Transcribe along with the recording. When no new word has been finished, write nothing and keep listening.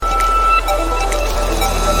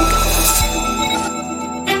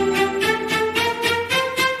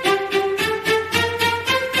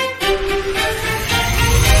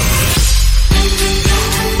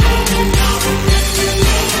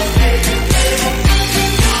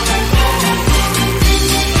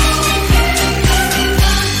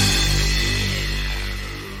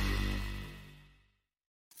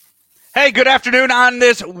Hey, good afternoon on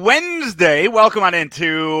this Wednesday. Welcome on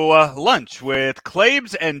into lunch with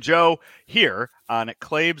Claibs and Joe here on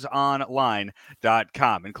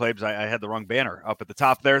ClaibsOnline.com. And Claibs, I had the wrong banner up at the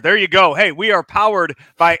top there. There you go. Hey, we are powered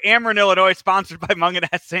by Ameren, Illinois, sponsored by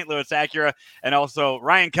Mungenast St. Louis Acura, and also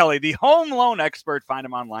Ryan Kelly, the home loan expert. Find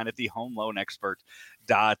him online at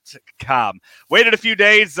thehomeloanexpert.com. Waited a few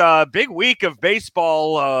days. Big week of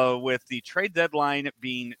baseball with the trade deadline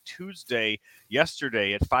being Tuesday.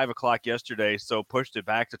 Yesterday at 5 o'clock yesterday, so pushed it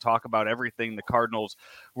back to talk about everything the Cardinals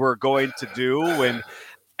were going to do. And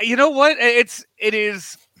you know what? It's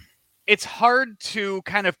hard to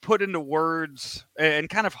kind of put into words, and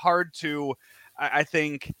kind of hard to, I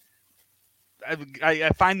think.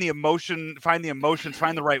 I find the emotions, find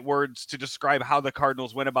the right words to describe how the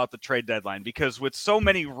Cardinals went about the trade deadline, because with so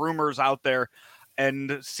many rumors out there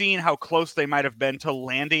and seeing how close they might have been to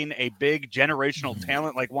landing a big generational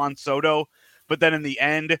talent like Juan Soto, but then in the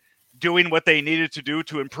end doing what they needed to do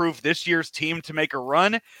to improve this year's team to make a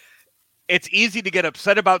run. It's easy to get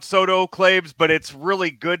upset about Soto, Claibs, but it's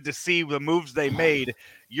really good to see the moves they made.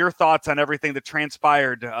 Your thoughts on everything that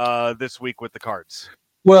transpired this week with the Cards?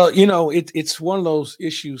 Well, it's one of those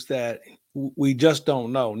issues that we just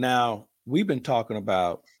don't know. Now, we've been talking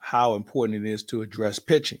about how important it is to address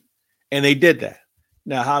pitching, and they did that.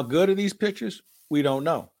 Now, how good are these pitchers? We don't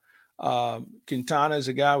know. Quintana is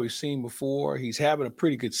a guy we've seen before. He's having a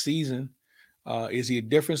pretty good season. Is he a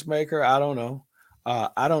difference maker? I don't know.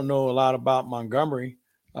 I don't know a lot about Montgomery,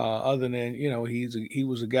 other than he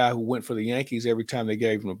was a guy who went for the Yankees every time they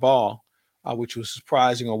gave him the ball, which was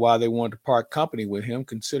surprising on why they wanted to part company with him,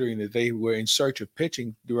 considering that they were in search of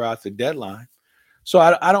pitching throughout the deadline. So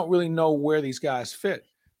I don't really know where these guys fit.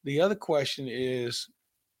 The other question is,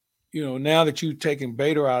 now that you've taken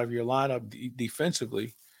Bader out of your lineup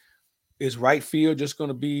defensively, is right field just going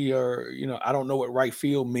to be, I don't know what right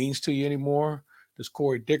field means to you anymore. Does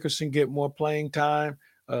Corey Dickerson get more playing time?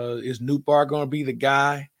 Is Nootbaar going to be the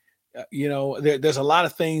guy? There's a lot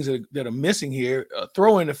of things that are missing here.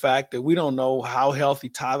 Throw in the fact that we don't know how healthy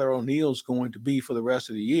Tyler O'Neill's going to be for the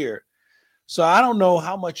rest of the year. So I don't know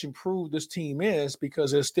how much improved this team is,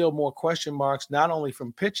 because there's still more question marks, not only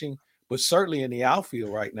from pitching, but certainly in the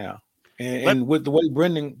outfield right now. And with the way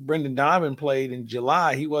Brendan Donovan played in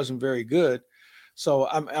July, he wasn't very good. So,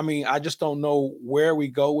 I just don't know where we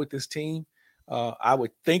go with this team. I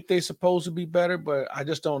would think they're supposed to be better, but I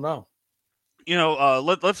just don't know.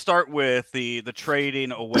 Let's start with the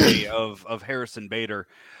trading away of Harrison Bader.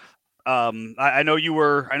 I know you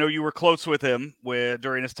were close with him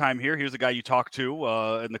during his time here. He was a guy you talked to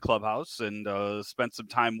in the clubhouse and spent some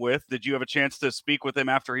time with. Did you have a chance to speak with him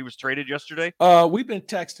after he was traded yesterday? We've been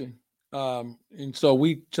texting. And so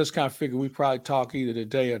we just kind of figured we'd probably talk either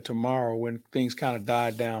today or tomorrow when things kind of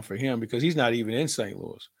died down for him, because he's not even in St.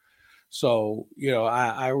 Louis. So,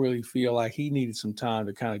 I really feel like he needed some time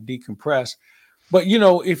to kind of decompress. But,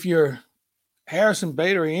 if you're Harrison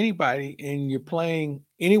Bader or anybody and you're playing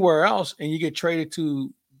anywhere else and you get traded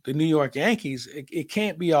to the New York Yankees, it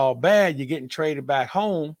can't be all bad. You're getting traded back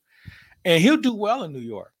home, and he'll do well in New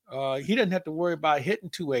York. He doesn't have to worry about hitting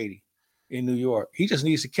 280 in New York. He just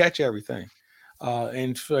needs to catch everything.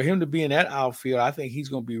 And for him to be in that outfield, I think he's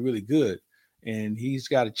going to be really good. And he's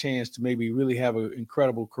got a chance to maybe really have an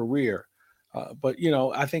incredible career. But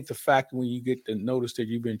I think the fact when you get the notice that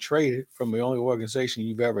you've been traded from the only organization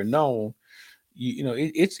you've ever known,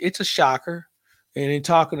 it's a shocker. And in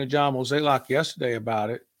talking to John Mozeliak yesterday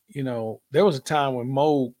about it, there was a time when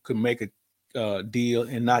Mo could make a deal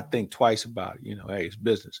and not think twice about it. Hey, it's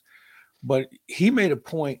business. But he made a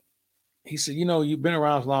point. He said, you've been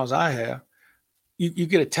around as long as I have. You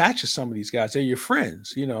get attached to some of these guys. They're your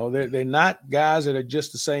friends. They're not guys that are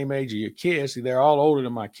just the same age of your kids. They're all older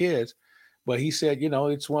than my kids. But he said,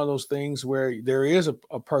 it's one of those things where there is a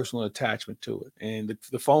personal attachment to it. And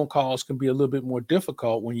the phone calls can be a little bit more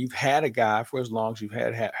difficult when you've had a guy for as long as you've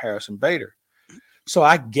had Harrison Bader. So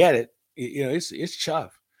I get it. It's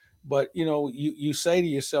tough. But, you say to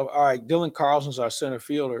yourself, all right, Dylan Carlson's our center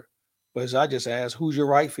fielder. But as I just asked, who's your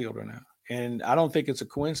right fielder now? And I don't think it's a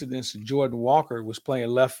coincidence that Jordan Walker was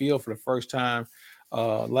playing left field for the first time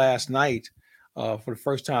last night, for the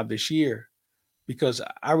first time this year, because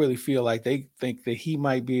I really feel like they think that he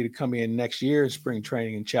might be able to come in next year in spring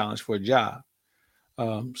training and challenge for a job.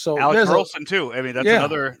 So Alex Burleson too. I mean, that's Yeah.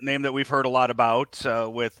 another name that we've heard a lot about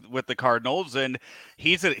with the Cardinals, and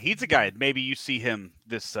he's a guy. Maybe you see him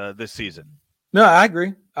this season. No, I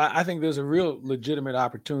agree. I think there's a real legitimate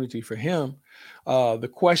opportunity for him. The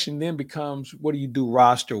question then becomes, what do you do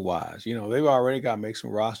roster wise? They've already got to make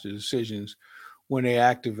some roster decisions when they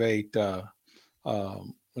activate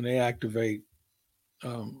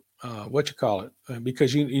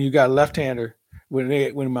because you got a left-hander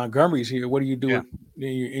when Montgomery's here. What do you do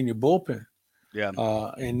in your bullpen? Yeah.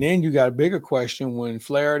 And then you got a bigger question when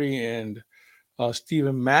Flaherty and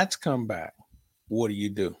Steven Matz come back. What do you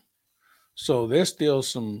do? So there's still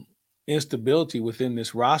some instability within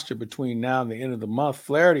this roster between now and the end of the month.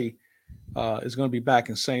 Flaherty is going to be back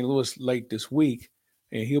in St. Louis late this week,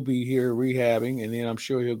 and he'll be here rehabbing, and then I'm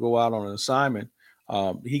sure he'll go out on an assignment.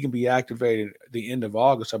 He can be activated at the end of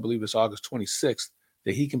August. I believe it's August 26th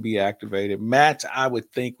that he can be activated. Matt, I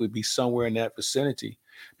would think, would be somewhere in that vicinity,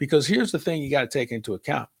 because here's the thing you got to take into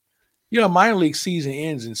account. Minor league season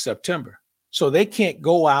ends in September, so they can't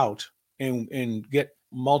go out and get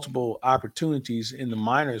multiple opportunities in the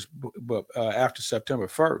minors after September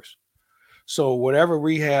 1st. So whatever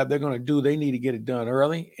rehab they're going to do, they need to get it done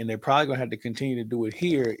early, and they're probably going to have to continue to do it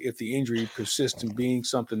here if the injury persists in being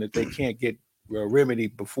something that they can't get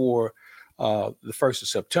remedied before the 1st of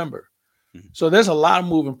September. Mm-hmm. So there's a lot of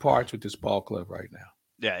moving parts with this ball club right now.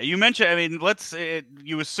 Yeah, you mentioned,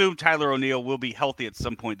 you assume Tyler O'Neill will be healthy at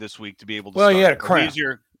some point this week to be able to start. He had a cramp.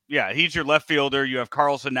 He's your left fielder. You have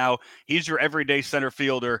Carlson now. He's your everyday center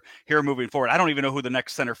fielder here moving forward. I don't even know who the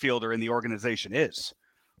next center fielder in the organization is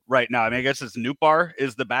right now. I mean, I guess it's Nootbaar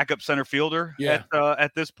is the backup center fielder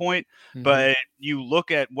at this point. Mm-hmm. But you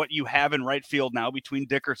look at what you have in right field now between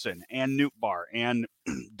Dickerson and Nootbaar and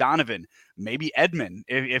Donovan, maybe Edman.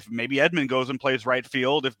 If maybe Edman goes and plays right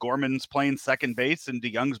field, if Gorman's playing second base and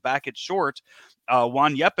DeYoung's back at short,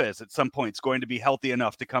 Juan Yepez at some point is going to be healthy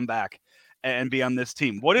enough to come back and be on this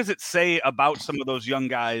team. What does it say about some of those young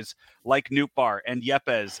guys like Nootbaar and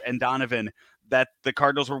Yepez and Donovan that the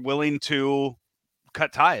Cardinals were willing to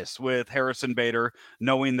cut ties with Harrison Bader,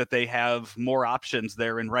 knowing that they have more options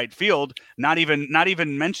there in right field? Not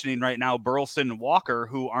even mentioning right now Burleson and Walker,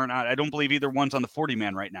 who aren't. I don't believe either one's on the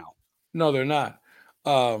 40-man right now. No, they're not.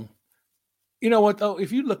 You know what though?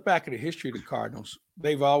 If you look back at the history of the Cardinals,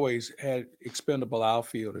 they've always had expendable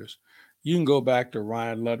outfielders. You can go back to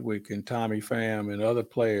Ryan Ludwig and Tommy Pham and other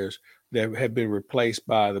players that have been replaced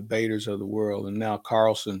by the Baders of the world, and now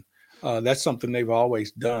Carlson. That's something they've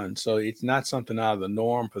always done. So it's not something out of the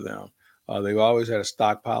norm for them. They've always had a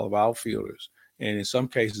stockpile of outfielders. And in some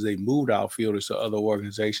cases, they moved outfielders to other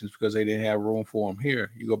organizations because they didn't have room for them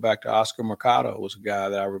here. You go back to Oscar Mercado, was a guy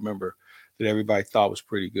that I remember that everybody thought was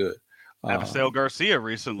pretty good. Abisail Garcia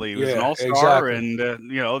recently was an all-star,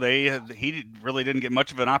 exactly. And he really didn't get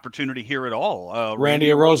much of an opportunity here at all. Randy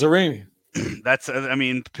Arozarena. That's,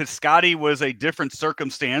 Piscotty was a different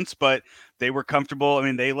circumstance, but they were comfortable. I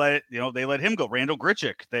mean, they let him go. Randall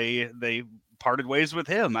Grichuk, they parted ways with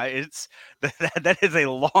him. That is a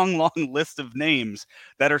long list of names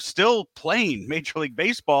that are still playing Major League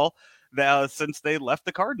Baseball since they left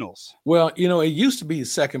the Cardinals. Well, it used to be the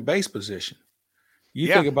second base position.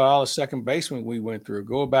 Think about all the second basemen we went through.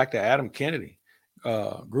 Go back to Adam Kennedy,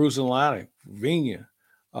 Gruzalani, Vigna.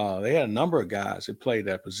 They had a number of guys that played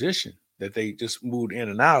that position that they just moved in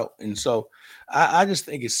and out. And so I just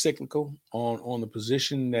think it's cyclical on the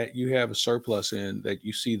position that you have a surplus in, that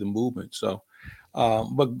you see the movement. So,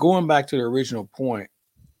 but going back to the original point,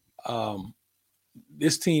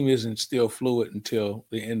 this team isn't still fluid until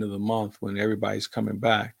the end of the month when everybody's coming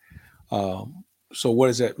back. So what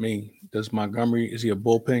does that mean? Does Montgomery, is he a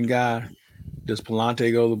bullpen guy? Does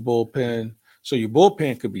Pallante go to the bullpen? So your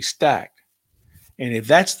bullpen could be stacked. And if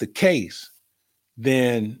that's the case,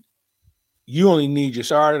 then you only need your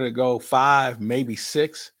starter to go 5, maybe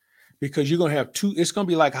 6, because you're going to have two. It's going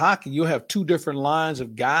to be like hockey. You'll have 2 different lines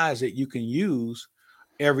of guys that you can use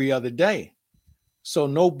every other day. So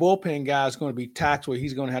no bullpen guy is going to be taxed where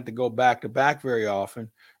he's going to have to go back to back very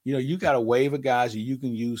often. You got a wave of guys that you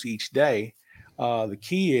can use each day. The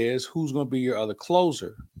key is who's going to be your other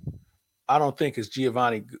closer. I don't think it's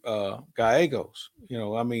Giovanni Gallegos.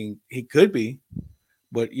 He could be.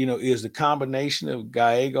 But, is the combination of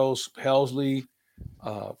Gallegos, Helsley,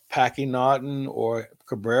 Packy Naughton, or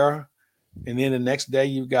Cabrera, and then the next day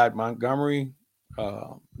you've got Montgomery,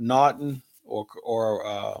 Naughton,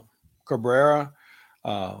 or Cabrera.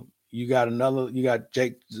 You got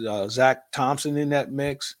Zach Thompson in that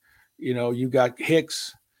mix. You got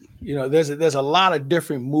Hicks. There's a lot of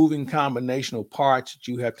different moving combinational parts that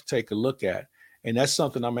you have to take a look at. And that's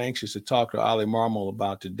something I'm anxious to talk to Ali Marmol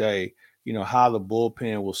about today. How the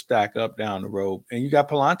bullpen will stack up down the road. And you got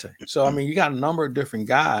Pallante. So, you got a number of different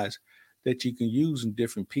guys that you can use in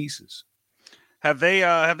different pieces. Have they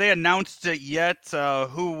announced it yet?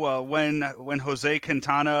 When Jose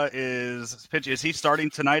Quintana is pitching? Is he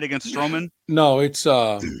starting tonight against Stroman? No, it's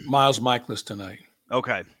Miles Michaelis tonight.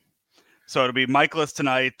 Okay. So it'll be Michaelis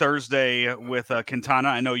tonight, Thursday with Quintana.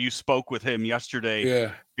 I know you spoke with him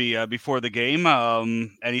yesterday. Yeah. Before the game.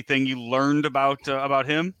 Anything you learned about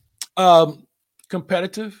him?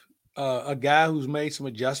 Competitive, a guy who's made some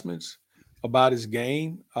adjustments about his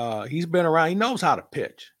game. He's been around. He knows how to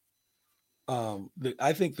pitch.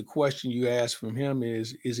 I think the question you asked from him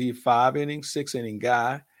is he a 5-inning, 6-inning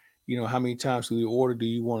guy? How many times through the order do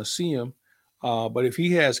you want to see him? But if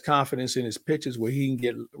he has confidence in his pitches where he can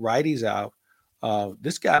get righties out,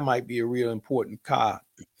 this guy might be a real important cog.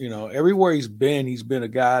 Everywhere he's been a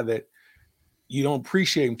guy that you don't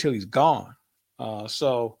appreciate him until he's gone.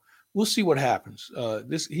 So we'll see what happens.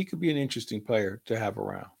 He could be an interesting player to have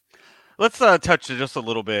around. Let's touch just a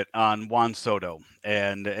little bit on Juan Soto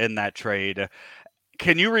and in that trade.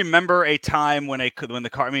 Can you remember a time when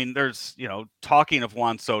there's, talking of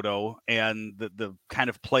Juan Soto and the kind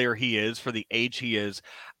of player he is for the age he is.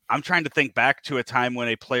 I'm trying to think back to a time when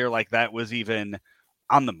a player like that was even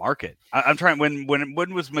on the market. I'm trying, when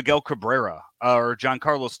was Miguel Cabrera or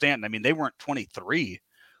Giancarlo Stanton? I mean, they weren't 23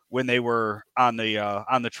 when they were on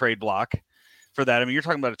the trade block for that. I mean, you're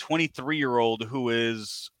talking about a 23-year-old who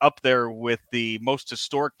is up there with the most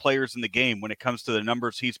historic players in the game when it comes to the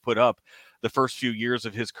numbers he's put up the first few years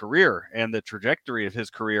of his career and the trajectory of his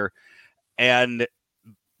career. And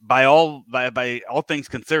by all things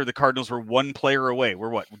considered, the Cardinals were one player away. We're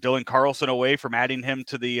Dylan Carlson away from adding him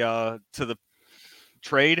to the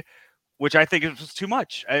trade, which I think is too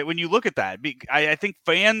much. When you look at that, I think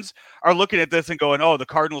fans are looking at this and going, "Oh, the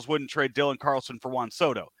Cardinals wouldn't trade Dylan Carlson for Juan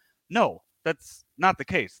Soto." No, that's not the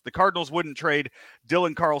case. The Cardinals wouldn't trade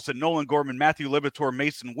Dylan Carlson, Nolan Gorman, Matthew Liberatore,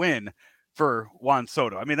 Mason Wynn for Juan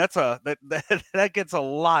Soto. I mean, that gets a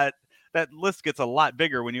lot. That list gets a lot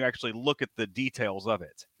bigger when you actually look at the details of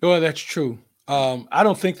it. Well, that's true. I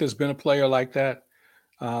don't think there's been a player like that.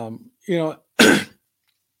 I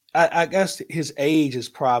guess his age is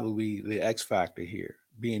probably the X factor here,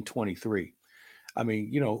 being 23. I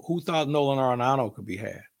mean, who thought Nolan Arenado could be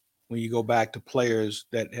had when you go back to players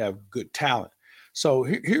that have good talent? So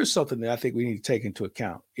here's something that I think we need to take into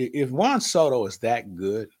account. If Juan Soto is that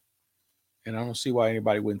good, and I don't see why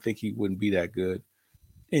anybody wouldn't think he wouldn't be that good,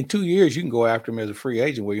 in 2 years, you can go after him as a free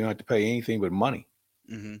agent where you don't have to pay anything but money.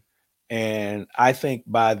 Mm-hmm. And I think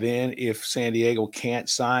by then, if San Diego can't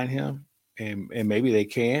sign him, and maybe they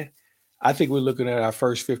can, I think we're looking at our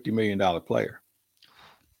first $50 million player.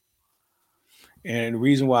 And the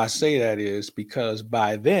reason why I say that is because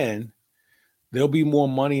by then, there'll be more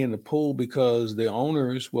money in the pool because the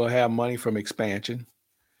owners will have money from expansion.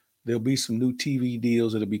 There'll be some new TV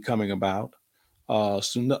deals that'll be coming about.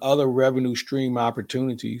 Some other revenue stream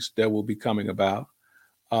opportunities that will be coming about.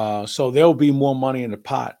 So there'll be more money in the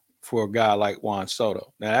pot for a guy like Juan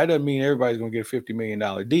Soto. Now, that doesn't mean everybody's going to get a $50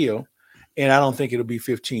 million deal, and I don't think it'll be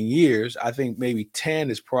 15 years. I think maybe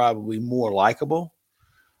 10 is probably more likable,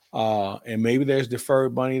 and maybe there's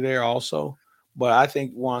deferred money there also. But I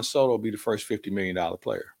think Juan Soto will be the first $50 million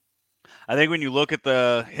player. I think when you look at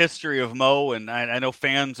the history of Mo, and I know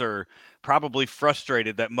fans are probably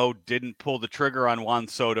frustrated that Mo didn't pull the trigger on Juan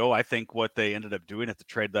Soto. I think what they ended up doing at the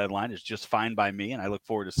trade deadline is just fine by me, and I look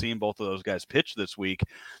forward to seeing both of those guys pitch this week.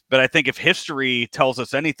 But I think if history tells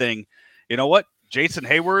us anything, you know what? Jason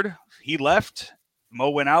Hayward, he left.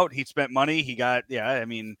 Mo went out. He spent money. He got,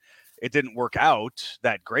 it didn't work out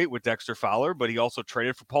that great with Dexter Fowler, but he also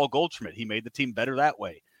traded for Paul Goldschmidt. He made the team better that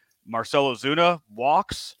way. Marcell Ozuna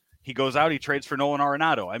walks. He goes out, he trades for Nolan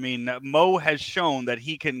Arenado. I mean, Mo has shown that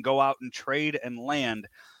he can go out and trade and land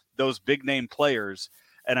those big-name players.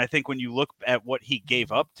 And I think when you look at what he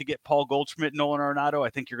gave up to get Paul Goldschmidt and Nolan Arenado,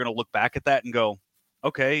 I think you're going to look back at that and go,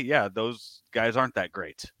 okay, yeah, those guys aren't that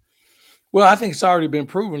great. Well, I think it's already been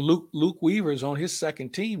proven. Luke Weaver's on his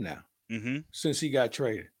second team now since he got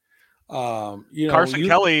traded. Carson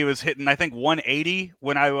Kelly was hitting, I think, 180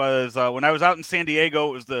 when I was out in San Diego.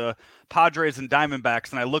 It was the Padres and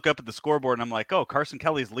Diamondbacks, and I look up at the scoreboard and I'm like, oh, Carson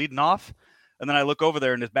Kelly's leading off, and then I look over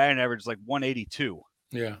there and his batting average is like 182.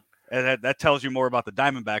 Yeah, and that tells you more about the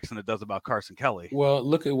Diamondbacks than it does about Carson Kelly. Well,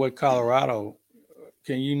 look at what Colorado.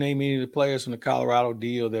 Can you name any of the players in the Colorado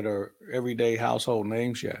deal that are everyday household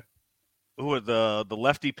names yet? Who are the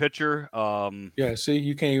lefty pitcher? Yeah, see,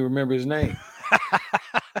 you can't even remember his name.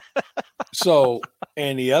 So,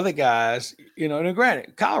 and the other guys, and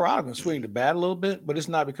granted, Colorado can swing the bat a little bit, but it's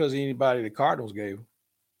not because of anybody the Cardinals gave them.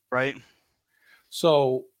 Right.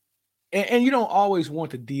 So, and you don't always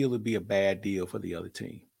want the deal to be a bad deal for the other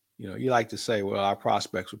team. You like to say, well, our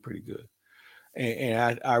prospects were pretty good.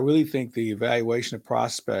 And I really think the evaluation of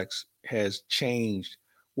prospects has changed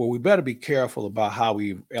where we better be careful about how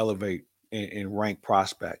we elevate and rank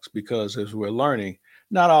prospects, because as we're learning,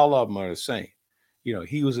 Not all of them are the same.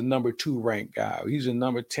 He was a number 2 ranked guy. He's a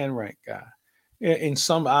number 10 ranked guy. In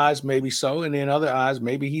some eyes, maybe so, and in other eyes,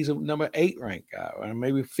 maybe he's a number 8 ranked guy, or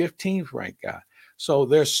maybe 15th ranked guy. So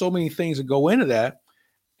there's so many things that go into that.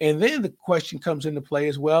 And then the question comes into play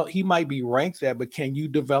as well. He might be ranked there, but can you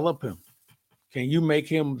develop him? Can you make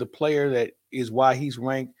him the player that is why he's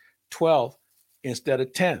ranked 12th instead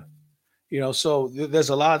of 10th? So there's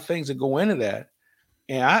a lot of things that go into that.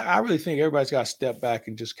 And I really think everybody's got to step back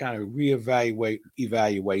and just kind of reevaluate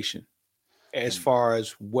evaluation as far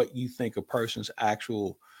as what you think a person's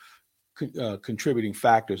actual contributing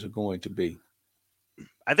factors are going to be.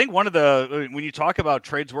 I think when you talk about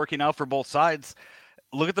trades working out for both sides,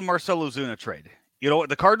 look at the Marcell Ozuna trade.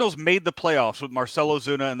 The Cardinals made the playoffs with Marcell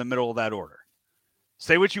Ozuna in the middle of that order.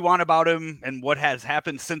 Say what you want about him and what has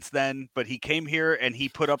happened since then, but he came here and he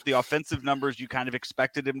put up the offensive numbers you kind of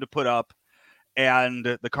expected him to put up, and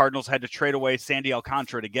the Cardinals had to trade away Sandy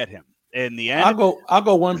Alcantara to get him. In the end, I'll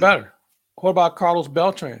go one better. What about Carlos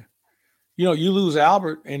Beltran? You lose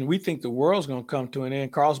Albert, and we think the world's going to come to an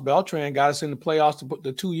end. Carlos Beltran got us in the playoffs to put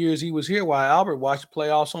the 2 years he was here, while Albert watched the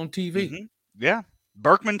playoffs on TV. Mm-hmm. Yeah,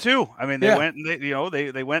 Berkman too. I mean, they went and they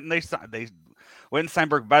went and they went and signed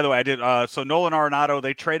Berkman. By the way, I did. So Nolan Arenado,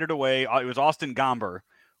 they traded away. It was Austin Gomber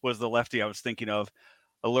was the lefty I was thinking of.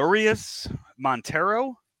 Alurius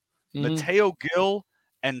Montero, Mateo Gil,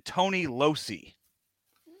 and Tony Losi.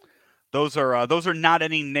 Those are not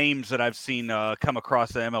any names that I've seen come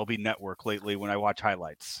across the MLB Network lately when I watch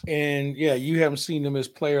highlights. And yeah, you haven't seen them as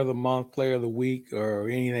player of the month, player of the week, or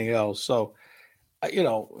anything else. So,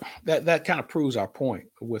 that kind of proves our point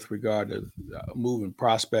with regard to moving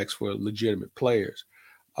prospects for legitimate players.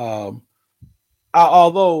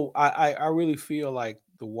 Although I really feel like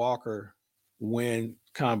the Walker Wynn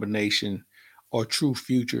combination are true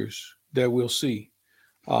futures that we'll see.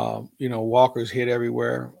 Walker's hit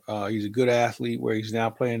everywhere. He's a good athlete where he's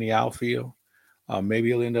now playing the outfield. Maybe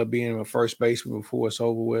he'll end up being a first baseman before it's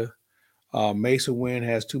over with. Mason Wynn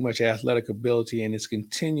has too much athletic ability and is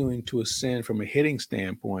continuing to ascend from a hitting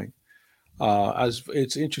standpoint.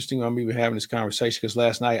 It's interesting I'm even having this conversation because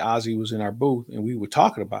last night Ozzie was in our booth and we were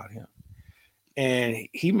talking about him. And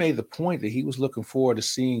he made the point that he was looking forward to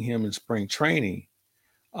seeing him in spring training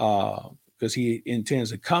because he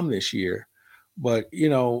intends to come this year. But,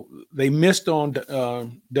 they missed on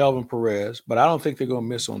Delvin Perez, but I don't think they're going to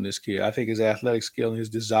miss on this kid. I think his athletic skill and his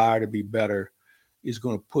desire to be better is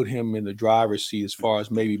going to put him in the driver's seat as far as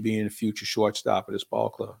maybe being a future shortstop at this ball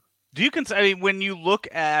club. Do you consider, when you look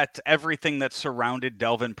at everything that surrounded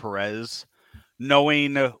Delvin Perez,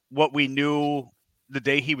 knowing what we knew the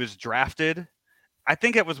day he was drafted, I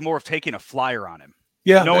think it was more of taking a flyer on him.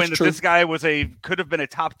 Yeah, knowing that true. This guy could have been a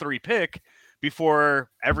top 3 pick before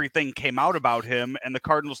everything came out about him, and the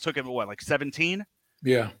Cardinals took him at like 17?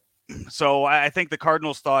 Yeah. So I think the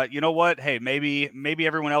Cardinals thought, you know what? Hey, maybe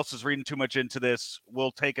everyone else is reading too much into this.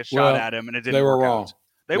 We'll take a shot at him, and it didn't they were work wrong. out.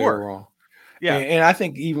 They were wrong. Yeah. And I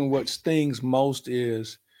think even what stings most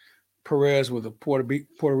is Perez with a Puerto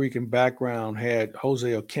Rican background had Jose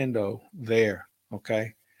Oquendo there,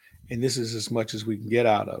 okay? And this is as much as we can get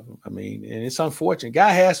out of him. I mean, and it's unfortunate.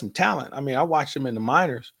 Guy has some talent. I mean, I watched him in the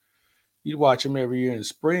minors. You'd watch him every year in the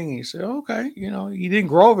spring, and you say, okay, he didn't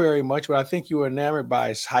grow very much, but I think you were enamored by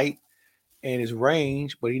his height and his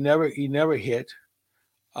range, but he never hit.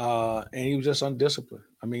 And he was just undisciplined.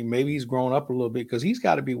 I mean, maybe he's grown up a little bit because he's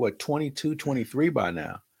got to be, 22, 23 by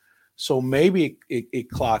now. So maybe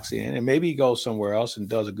it clocks in, and maybe he goes somewhere else and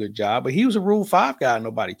does a good job. But he was a Rule 5 guy, and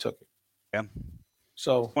nobody took it. Yeah.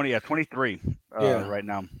 So 23 right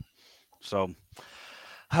now. So,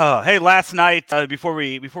 hey, last night before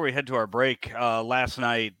we head to our break,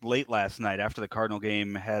 late last night after the Cardinal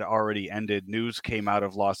game had already ended, news came out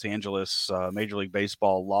of Los Angeles. Major League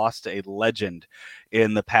Baseball lost a legend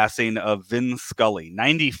in the passing of Vin Scully,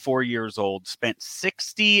 94 years old, spent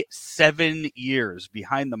 67 years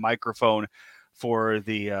behind the microphone for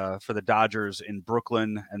the Dodgers in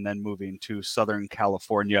Brooklyn, and then moving to Southern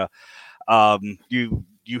California.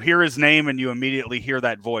 You hear his name and you immediately hear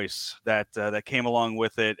that voice that came along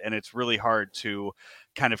with it, and it's really hard to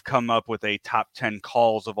kind of come up with a top 10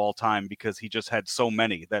 calls of all time because he just had so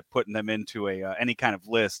many that putting them into any kind of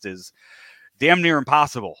list is damn near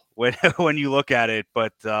impossible when you look at it.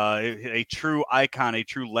 But a true icon, a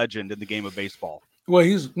true legend in the game of baseball. Well,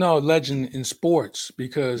 he's a legend in sports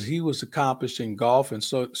because he was accomplished in golf and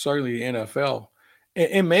so certainly the NFL.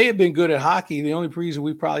 It may have been good at hockey. The only reason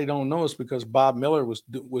we probably don't know is because Bob Miller was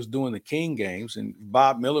doing the King games, and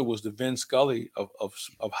Bob Miller was the Vin Scully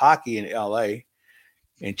of hockey in L.A.,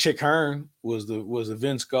 and Chick Hearn was the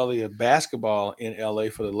Vin Scully of basketball in L.A.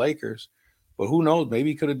 for the Lakers. but who knows?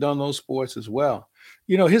 Maybe he could have done those sports as well.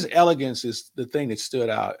 His elegance is the thing that stood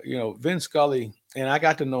out. Vin Scully, and I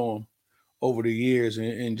got to know him over the years,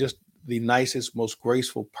 and just the nicest, most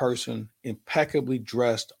graceful person, impeccably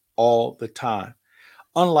dressed all the time.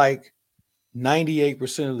 Unlike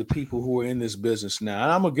 98% of the people who are in this business now.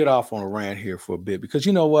 And I'm going to get off on a rant here for a bit, because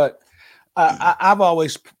you know what? I've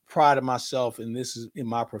always prided myself, and this is in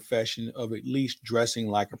my profession, of at least dressing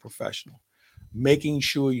like a professional, making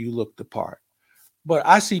sure you look the part. But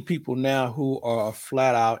I see people now who are a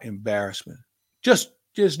flat out embarrassment. Just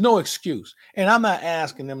there's no excuse. And I'm not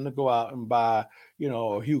asking them to go out and buy,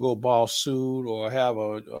 a Hugo Boss suit or have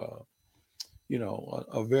a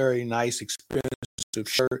very nice, expensive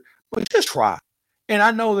shirt, but just try. And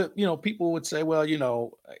I know that, people would say, well,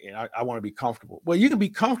 I want to be comfortable. Well, you can be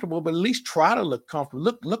comfortable, but at least try to look comfortable.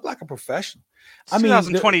 Look like a professional. It's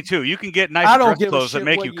 2022. You can get nice dress clothes that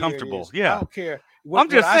make you comfortable. Yeah. I don't care. I'm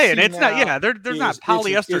just saying, it's not, there's not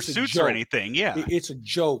polyester suits or anything. Yeah. It's a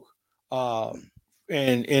joke. And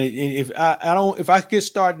if I get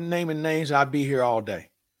started naming names, I'd be here all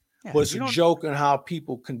day. Yeah, but it's a joke on how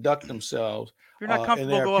people conduct themselves. If you're not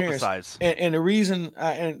comfortable, go up a size. And the reason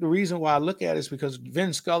why I look at it is because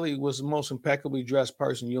Vin Scully was the most impeccably dressed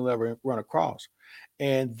person you'll ever run across.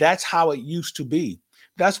 And that's how it used to be.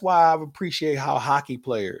 That's why I appreciate how hockey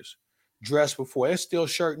players dress before. It's still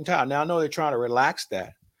shirt and tie. Now, I know they're trying to relax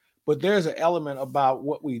that, but there's an element about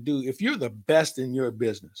what we do. If you're the best in your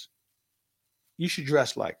business, you should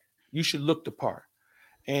dress like it. You should look the part.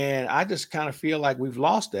 And I just kind of feel like we've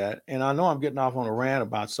lost that. And I know I'm getting off on a rant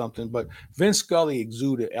about something, but Vin Scully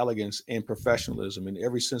exuded elegance and professionalism in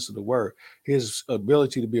every sense of the word. His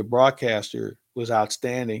ability to be a broadcaster was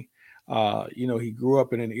outstanding. He grew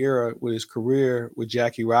up in an era with his career with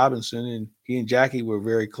Jackie Robinson, and he and Jackie were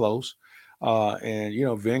very close.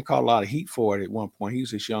 Vin caught a lot of heat for it at one point. He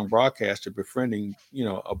was this young broadcaster befriending,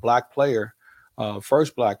 a black player,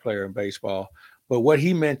 first black player in baseball. But what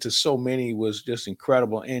he meant to so many was just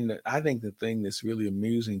incredible. And I think the thing that's really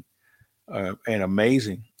amusing and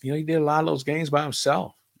amazing, he did a lot of those games by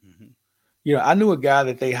himself. Mm-hmm. I knew a guy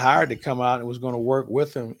that they hired to come out and was going to work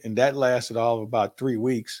with him, and that lasted all of about 3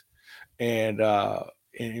 weeks. And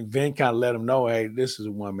Vin kind of let him know, hey, this is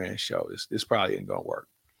a one-man show. This probably ain't going to work.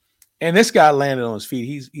 And this guy landed on his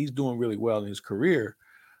feet. He's doing really well in his career.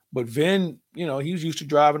 But Vin, he was used to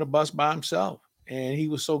driving a bus by himself. And he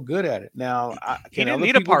was so good at it. Now, he didn't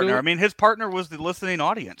need a partner. I mean, his partner was the listening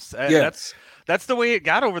audience. Yeah. That's the way it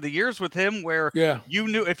got over the years with him, where you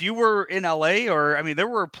knew if you were in LA, there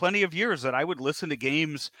were plenty of years that I would listen to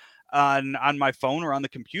games on my phone or on the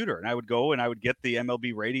computer, and I would go and I would get the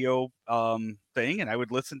MLB radio thing, and I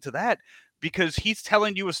would listen to that because he's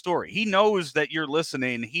telling you a story. He knows that you're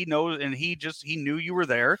listening. He knows, and he knew you were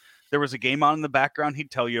there. There was a game on in the background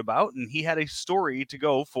he'd tell you about, and he had a story to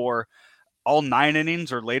go for all 9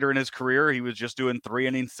 innings, or later in his career, he was just doing 3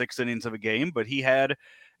 innings, 6 innings of a game, but he had,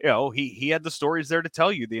 he had the stories there to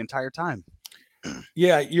tell you the entire time.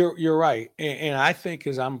 Yeah, you're right. And I think,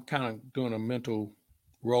 as I'm kind of doing a mental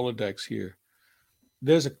Rolodex here,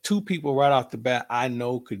 there's 2 people right off the bat I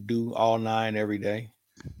know could do all 9 every day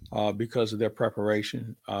because of their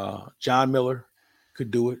preparation. John Miller could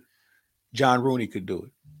do it. John Rooney could do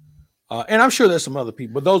it. And I'm sure there's some other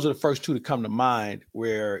people, but those are the first 2 to come to mind,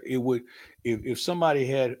 where it would, if somebody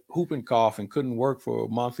had whooping cough and couldn't work for a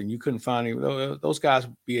month and you couldn't find him, those guys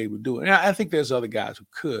would be able to do it. And I think there's other guys who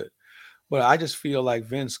could, but I just feel like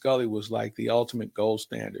Vin Scully was like the ultimate gold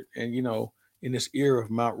standard. And, in this era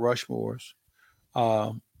of Mount Rushmores,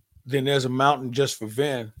 then there's a mountain just for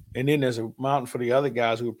Vin, and then there's a mountain for the other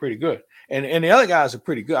guys who are pretty good. And the other guys are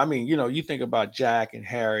pretty good. I mean, you think about Jack and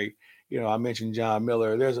Harry. I mentioned John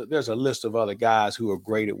Miller. There's a list of other guys who are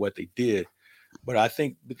great at what they did. But I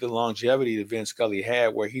think with the longevity that Vin Scully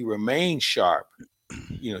had, where he remained sharp,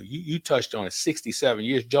 you touched on it, 67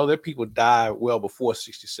 years. Joe, there are people die well before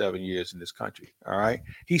 67 years in this country, all right?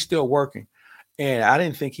 He's still working. And I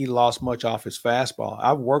didn't think he lost much off his fastball.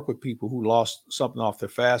 I've worked with people who lost something off their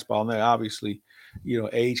fastball, and then obviously,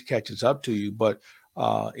 age catches up to you. But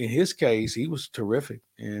in his case, he was terrific.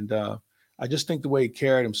 And I just think the way he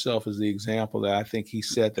carried himself is the example that I think he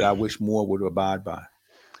set that I wish more would abide by.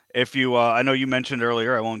 If you, I know you mentioned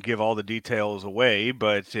earlier, I won't give all the details away,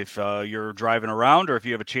 but if you're driving around or if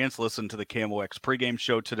you have a chance, listen to the KMOX pregame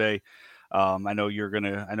show today. I know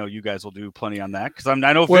you guys will do plenty on that, because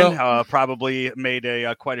I know Vin probably made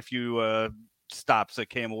quite a few stops at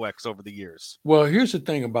KMOX over the years. Well, here's the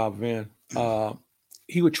thing about Vin.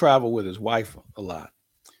 He would travel with his wife a lot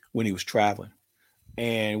when he was traveling.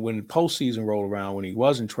 And when the postseason rolled around, when he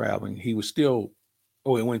wasn't traveling, he was still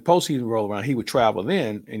when postseason rolled around, he would travel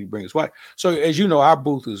in and he'd bring his wife. So as you know, our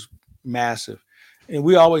booth is massive. And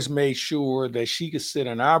we always made sure that she could sit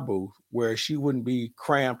in our booth where she wouldn't be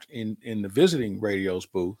cramped in the visiting radio's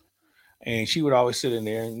booth. And she would always sit in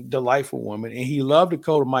there, and delightful woman. And he loved to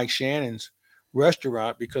go to Mike Shannon's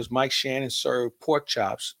restaurant because Mike Shannon served pork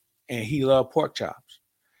chops and he loved pork chops.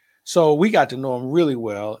 So we got to know him really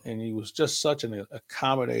well. And he was just such an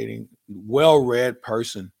accommodating, well-read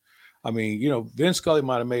person. I mean, you know, Vin Scully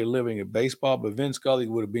might have made a living at baseball, but Vin Scully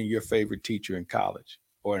would have been your favorite teacher in college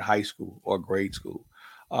or in high school or grade school.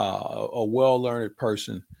 A well-learned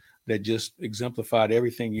person that just exemplified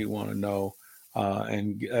everything you want to know.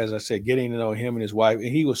 And as I said, getting to know him and his wife, and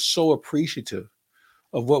he was so appreciative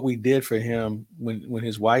of what we did for him when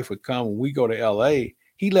his wife would come. When we go to LA,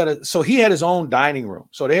 he let us, so he had his own dining room.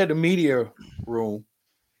 So they had the media room,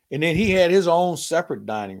 and then he had his own separate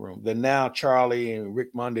dining room that now Charlie and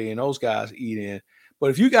Rick Monday and those guys eat in.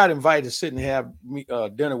 But if you got invited to sit and have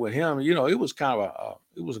dinner with him, you know, it was kind of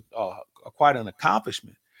quite an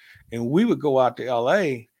accomplishment. And we would go out to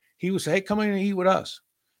LA. He would say, "Hey, come in and eat with us,"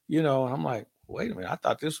 you know. And I'm like, "Wait a minute, I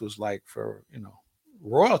thought this was like for, you know,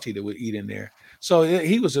 royalty that would eat in there." So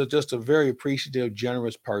he was just a very appreciative,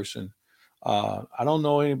 generous person. I don't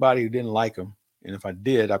know anybody who didn't like him. And if I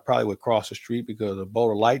did, I probably would cross the street because a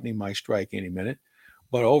bolt of lightning might strike any minute.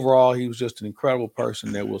 But overall, he was just an incredible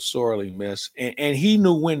person that we'll sorely miss. And he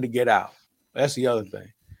knew when to get out. That's the other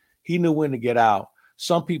thing. He knew when to get out.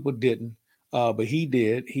 Some people didn't, but he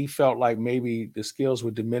did. He felt like maybe the skills were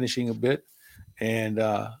diminishing a bit. And,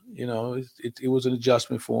 you know, it was an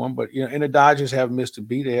adjustment for him. But, you know, and the Dodgers have missed a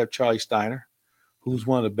beat. They have Charlie Steiner, who's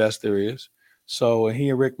one of the best there is. So he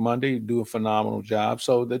and Rick Monday do a phenomenal job.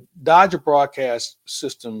 So the Dodger broadcast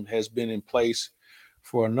system has been in place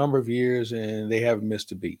for a number of years, and they haven't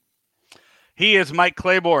missed a beat. He is Mike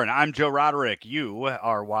Claiborne. I'm Joe Roderick. You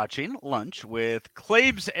are watching Lunch with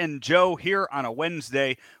Claibs and Joe here on a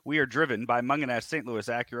Wednesday. We are driven by Mungenast St. Louis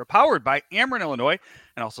Acura, powered by Ameren, Illinois,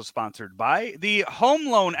 and also sponsored by the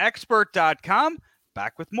HomeLoanExpert.com.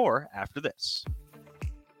 Back with more after this.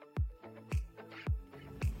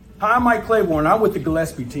 Hi, I'm Mike Claiborne. I'm with the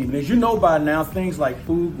Gillespie team. And as you know by now, things like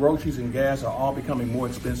food, groceries, and gas are all becoming more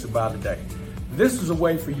expensive by the day. This is a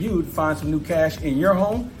way for you to find some new cash in your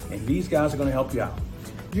home, and these guys are going to help you out.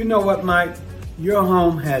 You know what, Mike? Your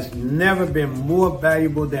home has never been more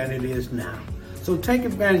valuable than it is now. So take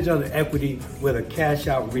advantage of the equity with a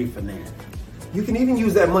cash-out refinance. You can even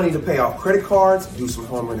use that money to pay off credit cards, do some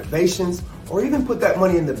home renovations, or even put that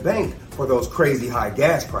money in the bank for those crazy high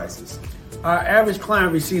gas prices. Our average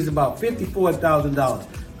client receives about $54,000.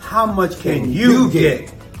 How much can you get?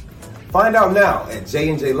 Find out now at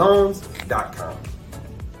jnjloans.com.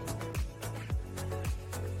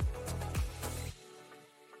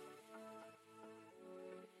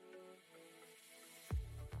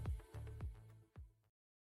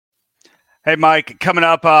 Hey, Mike, coming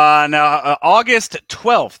up on August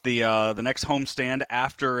 12th, the next homestand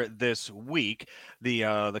after this week,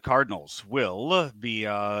 the Cardinals will be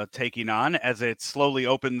taking on, as it slowly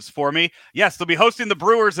opens for me. Yes, they'll be hosting the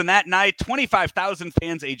Brewers, and that night, 25,000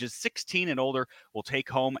 fans ages 16 and older will take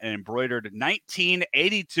home an embroidered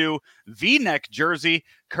 1982 V-neck jersey,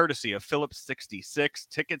 courtesy of Phillips 66.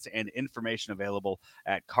 Tickets and information available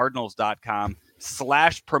at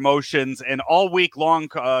cardinals.com/promotions. And all week long,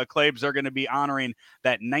 Claibs are going to be honoring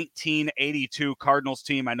that 1982 Cardinals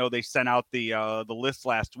team. I know they sent out the list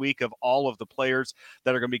last week of all of the players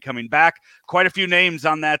that are going to be coming back. Quite a few names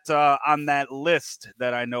on that list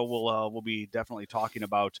that I know we'll be definitely talking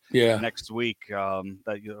about next week.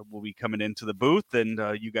 That will be coming into the booth, and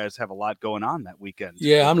you guys have a lot going on that weekend.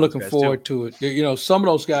 Yeah, I'm looking forward to it. You know, some of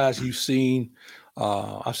those guys you've seen,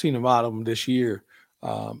 I've seen a lot of them this year.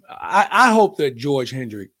 I hope that George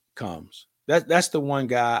Hendrick comes. That's the one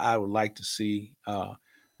guy I would like to see.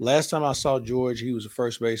 Last time I saw George, he was a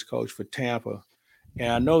first base coach for Tampa. And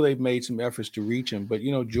I know they've made some efforts to reach him, but,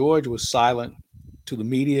 you know, George was silent to the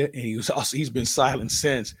media, and he's been silent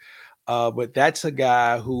since. But that's a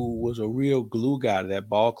guy who was a real glue guy to that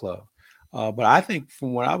ball club. But I think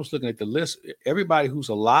from when I was looking at the list, everybody who's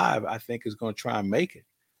alive, I think, is going to try and make it.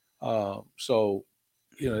 So,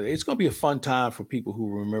 you know, it's going to be a fun time for people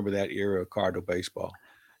who remember that era of Cardinal baseball.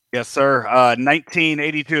 Yes, sir.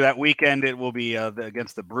 1982, that weekend, it will be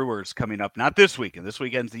against the Brewers coming up. Not this weekend. This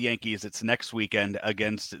weekend's the Yankees. It's next weekend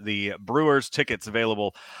against the Brewers. Tickets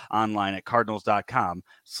available online at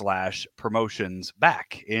cardinals.com/promotions.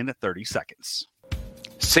 Back in 30 seconds.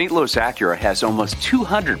 St. Louis Acura has almost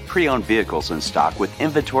 200 pre-owned vehicles in stock with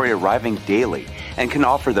inventory arriving daily and can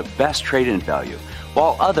offer the best trade-in value.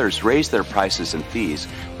 While others raise their prices and fees,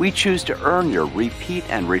 we choose to earn your repeat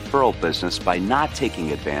and referral business by not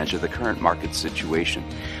taking advantage of the current market situation.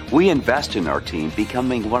 We invest in our team,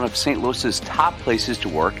 becoming one of St. Louis's top places to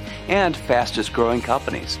work and fastest growing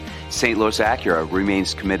companies. St. Louis Acura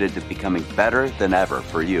remains committed to becoming better than ever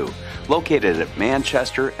for you. Located at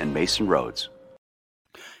Manchester and Mason Roads.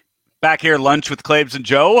 Back here, Lunch with Claibs and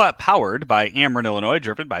Joe, powered by Ameren, Illinois,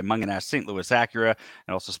 driven by Mungenast St. Louis Acura,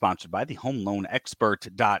 and also sponsored by the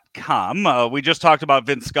HomeLoanExpert.com. We just talked about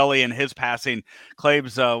Vince Scully and his passing.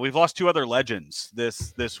 Claibs, we've lost two other legends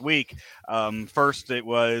this week. First, it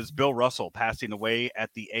was Bill Russell passing away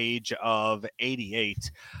at the age of 88.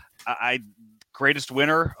 Greatest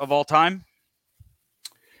winner of all time?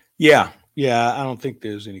 Yeah, I don't think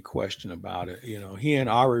there's any question about it. You know, he and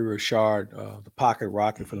Ari Richard, the pocket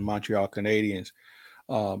rocket for the Montreal Canadiens,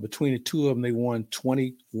 between the two of them, they won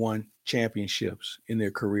 21 championships in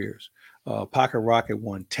their careers. Pocket Rocket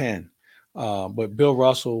won 10. But Bill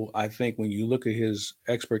Russell, I think when you look at his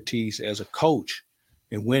expertise as a coach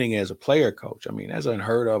and winning as a player coach, I mean, that's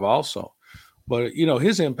unheard of also. But, you know,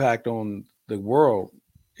 his impact on the world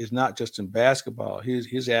is not just in basketball.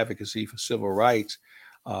 His advocacy for civil rights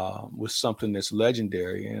was something that's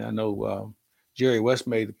legendary. And I know Jerry West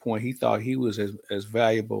made the point, he thought he was as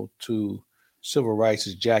valuable to civil rights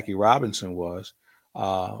as Jackie Robinson was.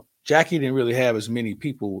 Jackie didn't really have as many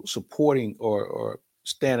people supporting or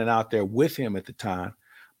standing out there with him at the time.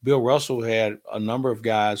 Bill Russell had a number of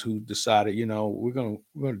guys who decided, you know, we're going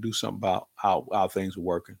to do something about how things are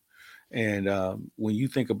working. And when you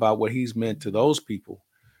think about what he's meant to those people,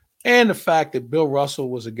 and the fact that Bill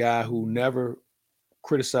Russell was a guy who never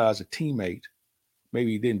criticized a teammate,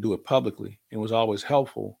 maybe he didn't do it publicly, and was always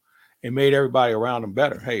helpful and made everybody around him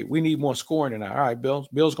better. Hey, we need more scoring tonight. All right, Bill's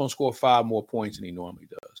going to score 5 more points than he normally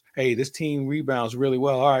does. Hey, this team rebounds really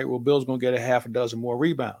well. All right, well, Bill's going to get a half a dozen more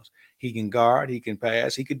rebounds. He can guard, he can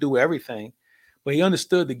pass, he could do everything, but he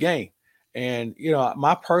understood the game. And, you know,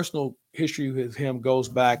 my personal history with him goes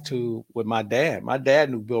back to with my dad. My dad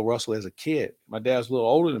knew Bill Russell as a kid. My dad was a little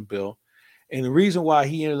older than Bill. And the reason why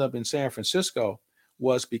he ended up in San Francisco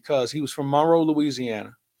was because he was from Monroe,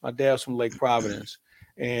 Louisiana. My dad was from Lake Providence,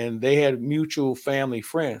 and they had mutual family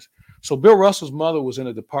friends. So Bill Russell's mother was in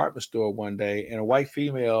a department store one day, and a white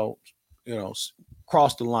female, you know,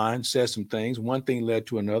 crossed the line, said some things. One thing led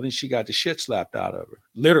to another, and she got the shit slapped out of her,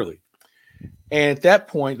 literally. And at that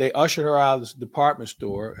point, they ushered her out of the department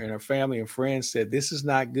store, and her family and friends said, this is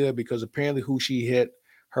not good, because apparently who she hit,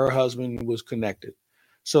 her husband was connected.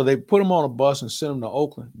 So they put him on a bus and sent him to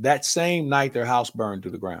Oakland. That same night, their house burned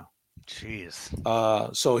to the ground. Jeez.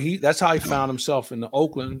 So that's how he found himself in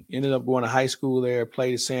Oakland, ended up going to high school there,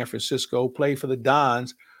 played in San Francisco, played for the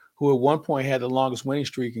Dons, who at one point had the longest winning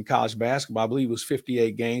streak in college basketball. I believe it was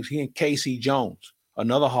 58 games. He and Casey Jones,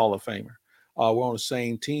 another Hall of Famer, were on the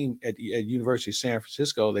same team at University of San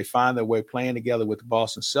Francisco. They find their way playing together with the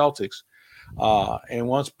Boston Celtics. And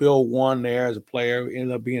once Bill won there as a player,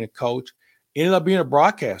 ended up being a coach, ended up being a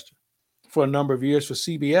broadcaster for a number of years for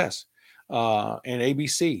CBS and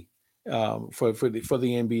ABC for the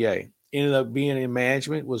NBA. Ended up being in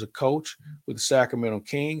management, was a coach with the Sacramento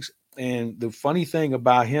Kings. And the funny thing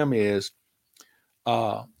about him is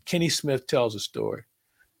Kenny Smith tells a story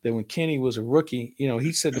that when Kenny was a rookie, you know,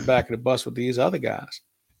 he sat in the back of the bus with these other guys.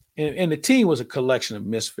 And the team was a collection of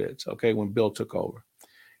misfits, okay, when Bill took over.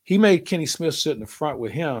 He made Kenny Smith sit in the front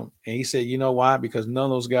with him, and he said, you know why? Because none of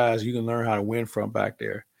those guys you can learn how to win from back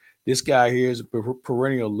there. This guy here is a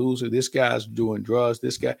perennial loser. This guy's doing drugs.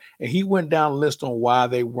 This guy. And he went down a list on why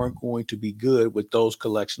they weren't going to be good with those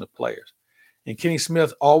collection of players. And Kenny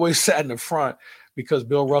Smith always sat in the front because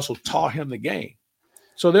Bill Russell taught him the game.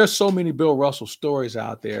 So there's so many Bill Russell stories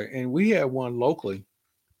out there. And we had one locally.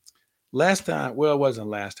 Last time, well, it wasn't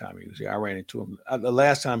last time he was here. I ran into him. The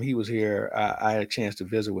last time he was here, I had a chance to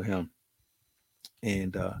visit with him.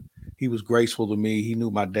 And he was graceful to me. He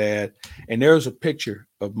knew my dad. And there's a picture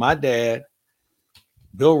of my dad,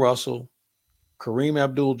 Bill Russell, Kareem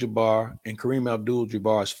Abdul-Jabbar, and Kareem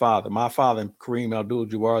Abdul-Jabbar's father. My father and Kareem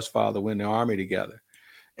Abdul-Jabbar's father went in the Army together.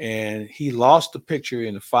 And he lost the picture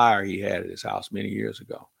in the fire he had at his house many years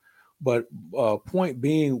ago. But point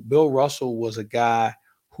being, Bill Russell was a guy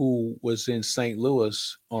who was in St.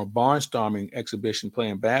 Louis on a barnstorming exhibition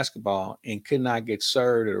playing basketball and could not get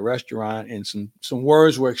served at a restaurant, and some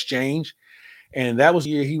words were exchanged. And that was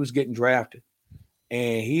the year he was getting drafted.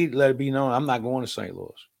 And he let it be known, I'm not going to St. Louis.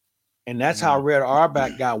 And that's how Red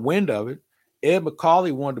Auerbach got wind of it. Ed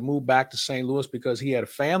McCauley wanted to move back to St. Louis because he had a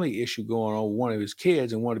family issue going on with one of his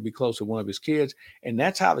kids and wanted to be close to one of his kids. And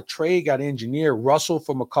that's how the trade got engineered, Russell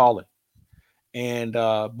for McCauley. And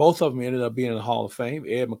both of them ended up being in the Hall of Fame.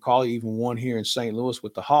 Ed McCauley even won here in St. Louis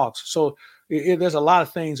with the Hawks. So there's a lot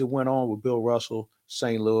of things that went on with Bill Russell,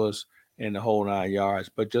 St. Louis, and the whole 9 yards,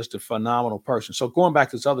 but just a phenomenal person. So going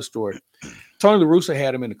back to this other story, Tony La Russa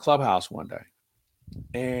had him in the clubhouse one day.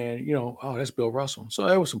 And, oh, that's Bill Russell. So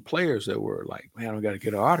there were some players that were like, man, we got to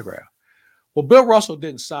get an autograph. Well, Bill Russell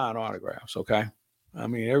didn't sign autographs, okay? I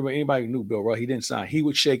mean, anybody knew Bill Russell. He didn't sign. He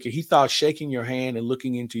would shake it. He thought shaking your hand and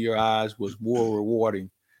looking into your eyes was more rewarding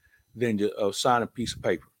than signing a piece of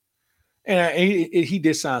paper. And he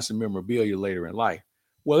did sign some memorabilia later in life.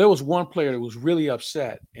 Well, there was one player that was really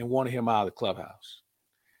upset and wanted him out of the clubhouse.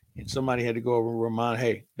 And somebody had to go over and remind,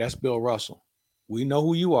 hey, that's Bill Russell. We know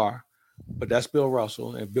who you are, but that's Bill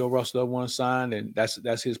Russell. And if Bill Russell doesn't want to sign, then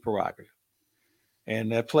that's his prerogative.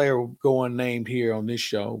 And that player will go unnamed here on this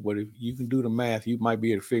show, but if you can do the math, you might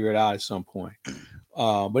be able to figure it out at some point.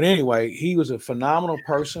 But anyway, he was a phenomenal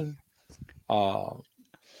person,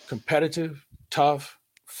 competitive, tough,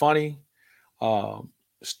 funny.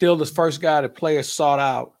 Still the first guy that players sought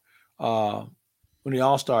out when the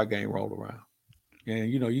All-Star game rolled around.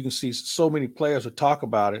 And, you can see so many players will talk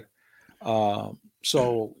about it.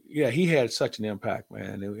 So, yeah, he had such an impact,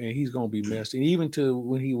 man, and he's going to be missed. And even to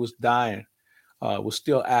when he was dying, was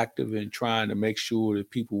still active in trying to make sure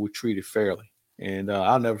that people were treated fairly. And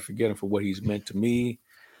I'll never forget him for what he's meant to me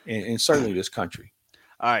and certainly this country.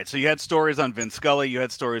 All right, so you had stories on Vin Scully, you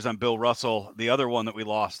had stories on Bill Russell. The other one that we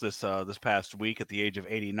lost this past week at the age of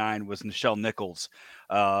 89 was Nichelle Nichols,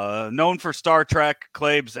 known for Star Trek.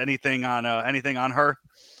 Claibs, anything on her?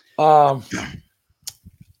 I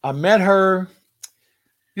met her.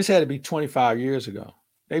 This had to be 25 years ago,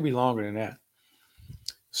 maybe longer than that.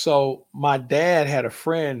 So my dad had a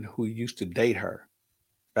friend who used to date her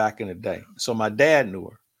back in the day. So my dad knew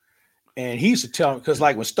her. And he used to tell me, because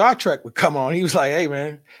like when Star Trek would come on, he was like, hey,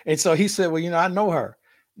 man. And so he said, well, I know her.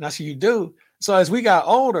 And I said, you do? So as we got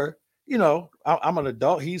older, I'm an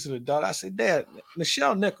adult. He's an adult. I said, Dad,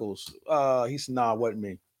 Nichelle Nichols. He said, no, it wasn't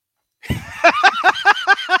me.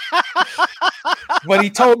 But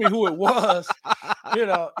he told me who it was.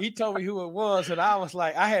 He told me who it was. And I was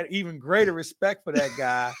like, I had even greater respect for that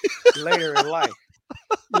guy later in life.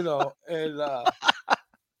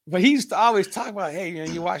 But he used to always talk about, hey,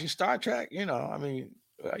 you watching Star Trek?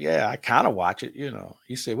 Yeah, I kind of watch it,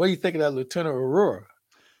 He said, what do you think of that Lieutenant Aurora?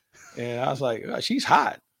 And I was like, she's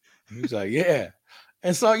hot. He was like, yeah.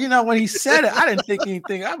 And so, when he said it, I didn't think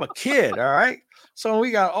anything. I'm a kid, all right? So when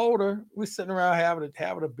we got older, we're sitting around having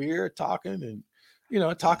a beer, talking and,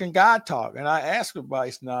 talking God talk. And I asked him about it.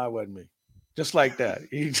 He said, no, it wasn't me. Just like that.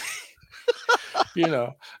 And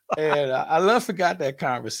I never forgot that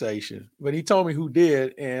conversation. But he told me who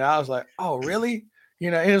did. And I was like, oh, really?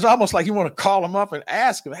 And it was almost like you want to call him up and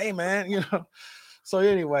ask him, hey, man, So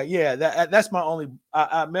anyway, yeah, that's my only –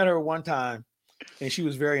 I met her one time, and she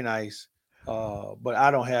was very nice. But I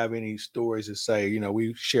don't have any stories to say,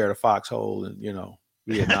 we shared a foxhole and,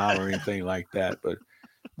 Vietnam or anything like that. But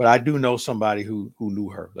I do know somebody who knew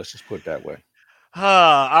her. Let's just put it that way. All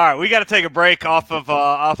right, we got to take a break off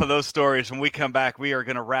of those stories. When we come back, we are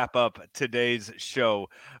going to wrap up today's show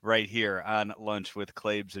right here on Lunch with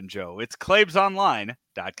Claibs and Joe. It's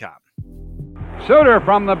ClaibsOnline.com. Shooter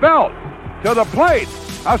from the belt to the plate.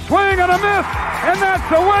 A swing and a miss, and that's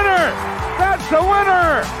the winner. That's the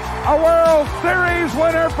winner. A World Series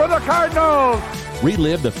winner for the Cardinals.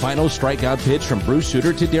 Relive the final strikeout pitch from Bruce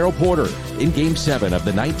Sutter to Darrell Porter in Game 7 of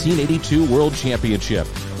the 1982 World Championship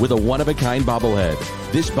with a one-of-a-kind bobblehead.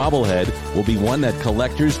 This bobblehead will be one that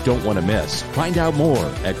collectors don't want to miss. Find out more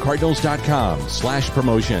at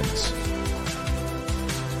Cardinals.com/promotions.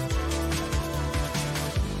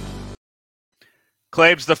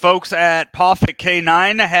 Claibs, the folks at Pawfit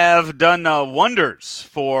K9 have done wonders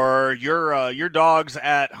for your dogs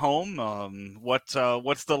at home. What's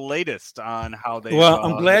the latest on how they? Well,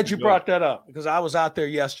 I'm glad you brought that up because I was out there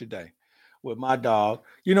yesterday with my dog.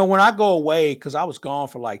 When I go away, because I was gone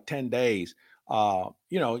for like 10 days, your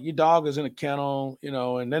dog is in a kennel,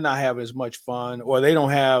 and they're not having as much fun, or they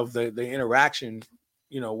don't have the interaction,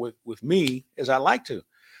 with me as I like to.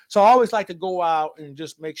 So I always like to go out and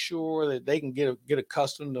just make sure that they can get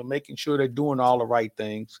accustomed to making sure they're doing all the right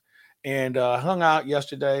things. And hung out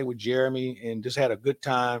yesterday with Jeremy and just had a good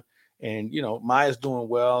time. And, Maya's doing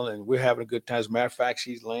well and we're having a good time. As a matter of fact,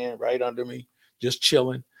 she's laying right under me, just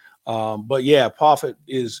chilling. But yeah, Pawfit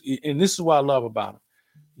is, and this is what I love about him.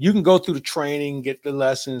 You can go through the training, get the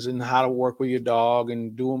lessons and how to work with your dog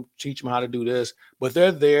and teach them how to do this, but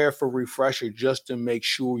they're there for refresher just to make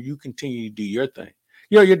sure you continue to do your thing.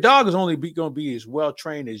 Your dog is only going to be as well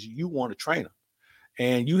trained as you want to train them.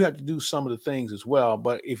 and you have to do some of the things as well.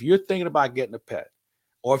 But if you're thinking about getting a pet,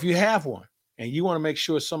 or if you have one and you want to make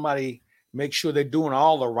sure they're doing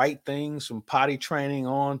all the right things, from potty training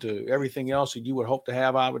on to everything else that you would hope to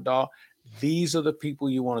have out of a dog, these are the people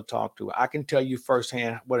you want to talk to. I can tell you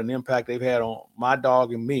firsthand what an impact they've had on my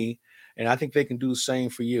dog and me, and I think they can do the same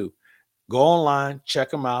for you. Go online, check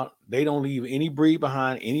them out. They don't leave any breed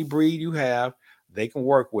behind. Any breed you have, they can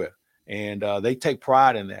work with. And they take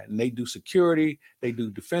pride in that. And they do security. They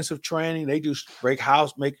do defensive training. They do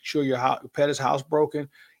make sure your pet is housebroken.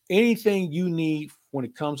 Anything you need when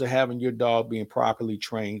it comes to having your dog being properly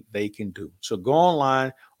trained, they can do. So go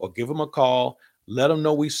online or give them a call. Let them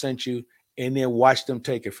know we sent you, and then watch them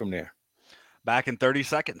take it from there. Back in 30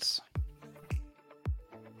 seconds.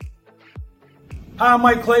 Hi, I'm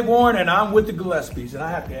Mike Claiborne, and I'm with the Gillespies, and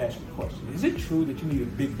I have to ask you a question. Is it true that you need a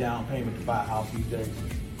big down payment to buy a house these days?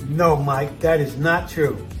 No, Mike, that is not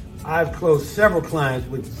true. I've closed several clients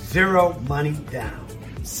with zero money down.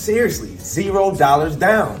 Seriously, $0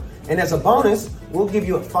 down. And as a bonus, we'll give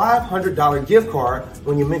you a $500 gift card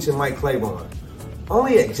when you mention Mike Claiborne.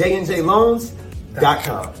 Only at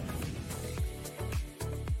jnjloans.com.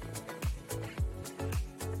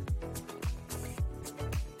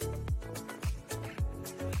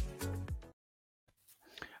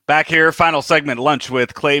 Back here, final segment, Lunch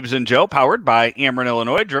with Claibs and Joe, powered by Ameren,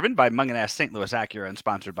 Illinois, driven by Mungenast St. Louis Acura, and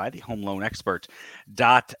sponsored by the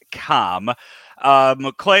HomeLoanExpert.com.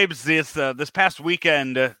 Claibs, this past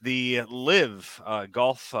weekend, the Live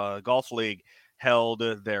Golf League held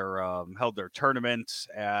their tournament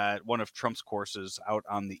at one of Trump's courses out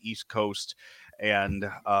on the East Coast,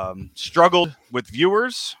 and struggled with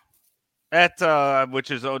viewers it's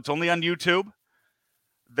only on YouTube.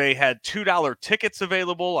 They had $2 tickets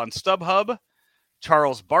available on StubHub.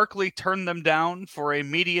 Charles Barkley turned them down for a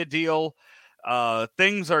media deal.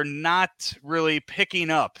 Things are not really picking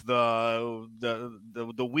up. The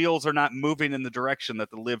wheels are not moving in the direction that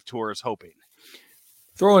the Live Tour is hoping.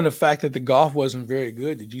 Throw in the fact that the golf wasn't very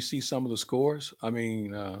good. Did you see some of the scores? I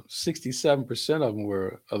mean, 67% of them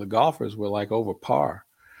of the golfers were like over par.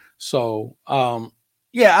 So,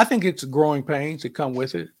 I think it's growing pains that come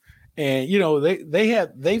with it. And,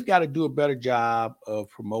 they've got to do a better job of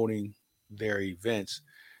promoting their events.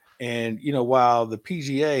 And, while the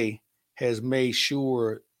PGA has made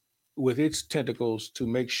sure with its tentacles to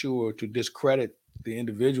make sure to discredit the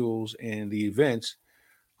individuals and the events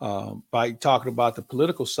by talking about the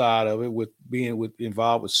political side of it, with being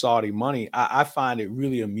involved with Saudi money, I find it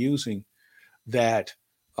really amusing that,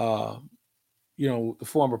 the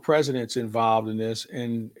former president's involved in this,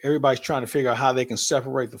 and everybody's trying to figure out how they can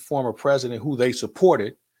separate the former president, who they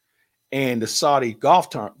supported, and the Saudi golf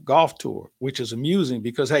tour, which is amusing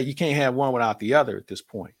because, hey, you can't have one without the other at this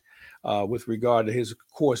point, with regard to his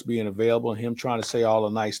course being available and him trying to say all the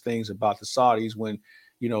nice things about the Saudis when,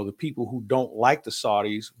 the people who don't like the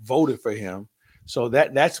Saudis voted for him. So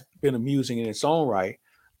that's been amusing in its own right.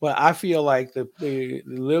 But I feel like the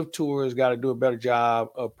Live Tour has got to do a better job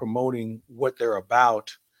of promoting what they're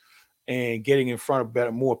about and getting in front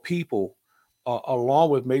of more people, along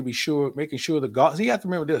with making sure the golf. So you have to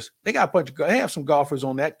remember this: they got they have some golfers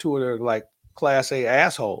on that tour that are like Class A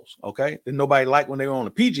assholes, okay, that nobody liked when they were on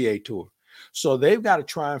the PGA Tour. So they've got to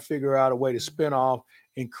try and figure out a way to spin off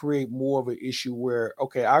and create more of an issue where,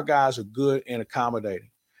 okay, our guys are good and accommodating.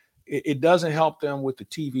 It doesn't help them with the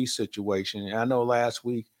TV situation. And I know last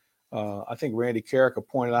week, I think Randy Carricker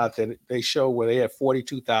pointed out that they show where they had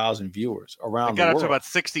 42,000 viewers around the world. Got up to about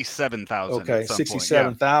 67,000. Okay,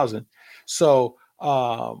 67,000. Yeah. So,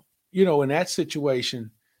 in that situation,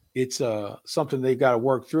 it's something they've got to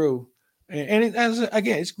work through. And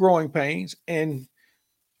it's growing pains. And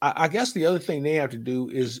I guess the other thing they have to do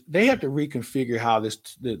is they have to reconfigure how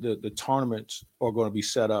the tournaments are going to be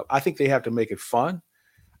set up. I think they have to make it fun.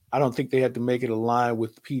 I don't think they have to make it align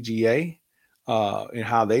with the PGA and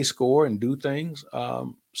how they score and do things.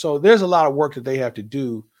 So there's a lot of work that they have to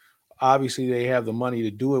do. Obviously, they have the money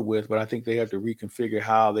to do it with, but I think they have to reconfigure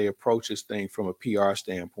how they approach this thing from a PR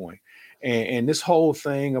standpoint. And this whole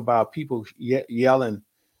thing about people yelling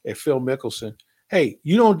at Phil Mickelson, hey,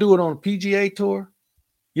 you don't do it on the PGA Tour?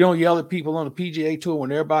 You don't yell at people on the PGA Tour when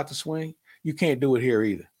they're about to swing? You can't do it here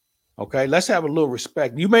either. Okay, let's have a little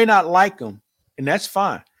respect. You may not like them, and that's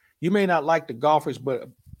fine. You may not like the golfers, but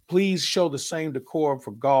please show the same decorum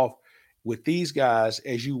for golf with these guys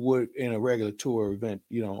as you would in a regular tour event,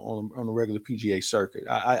 on a regular PGA circuit.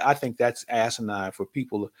 I think that's asinine for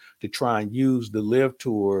people to try and use the Live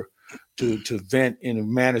Tour to vent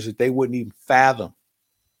in manners that they wouldn't even fathom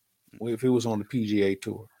if it was on the PGA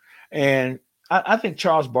Tour. And I think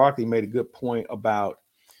Charles Barkley made a good point about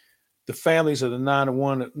the families of the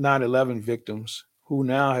 9/11 victims who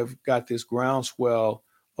now have got this groundswell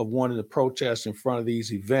of wanting to protest in front of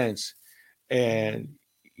these events. And,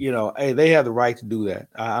 hey, they have the right to do that.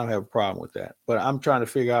 I don't have a problem with that. But I'm trying to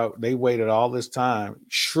figure out, they waited all this time.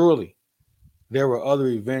 Surely there were other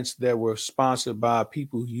events that were sponsored by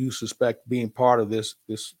people who you suspect being part of this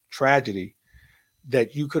tragedy,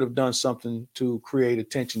 that you could have done something to create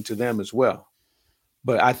attention to them as well.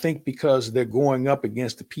 But I think because they're going up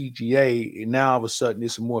against the PGA, now all of a sudden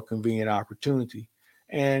it's a more convenient opportunity.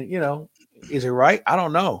 And, is it right? I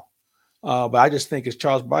don't know. But I just think, as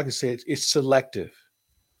Charles Barkley said, it's selective.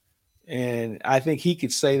 And I think he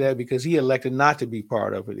could say that because he elected not to be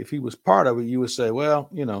part of it. If he was part of it, you would say, well,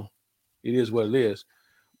 it is what it is.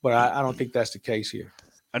 But I don't think that's the case here.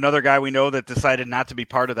 Another guy we know that decided not to be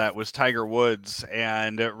part of that was Tiger Woods,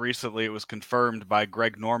 and recently it was confirmed by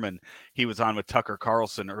Greg Norman. He was on with Tucker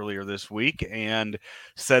Carlson earlier this week and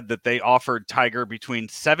said that they offered Tiger between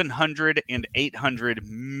 $700 and $800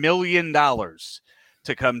 million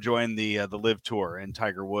to come join the LIV Tour, and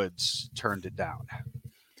Tiger Woods turned it down.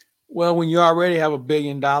 Well, when you already have $1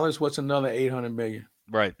 billion, what's another $800 million?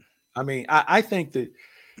 Right. I mean, I think that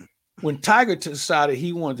when Tiger decided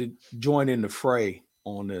he wanted to join in the fray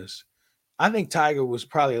on this, I think Tiger was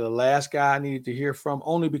probably the last guy I needed to hear from,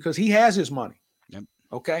 only because he has his money. Yep.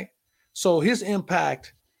 Okay. So his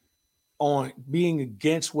impact on being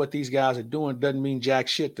against what these guys are doing doesn't mean jack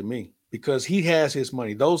shit to me, because he has his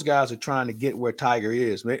money. Those guys are trying to get where Tiger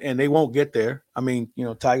is, and they won't get there. I mean,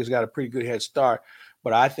 Tiger's got a pretty good head start,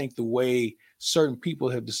 but I think the way certain people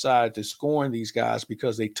have decided to scorn these guys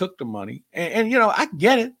because they took the money, and I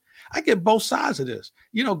get it. I get both sides of this.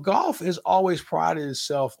 Golf has always prided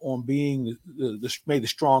itself on being made the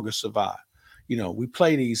strongest survive. We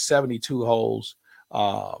play these 72 holes,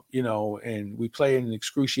 and we play in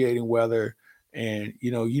excruciating weather, and,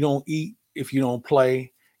 you don't eat if you don't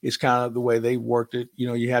play. It's kind of the way they worked it.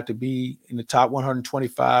 You have to be in the top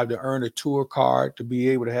 125 to earn a tour card to be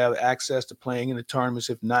able to have access to playing in the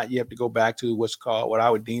tournaments. If not, you have to go back to what I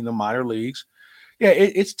would deem the minor leagues. Yeah,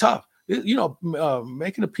 it's tough.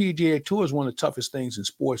 Making a PGA Tour is one of the toughest things in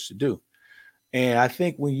sports to do. And I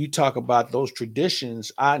think when you talk about those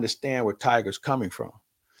traditions, I understand where Tiger's coming from.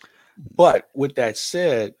 But with that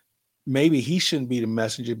said, maybe he shouldn't be the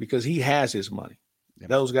messenger because he has his money. Yep.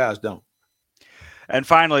 Those guys don't. And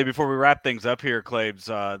finally, before we wrap things up here, Claibs,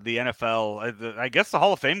 the NFL, I guess the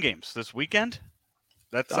Hall of Fame games this weekend.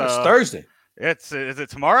 That's Thursday. Is it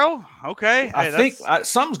tomorrow? Okay. I think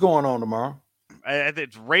something's going on tomorrow.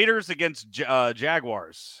 It's Raiders against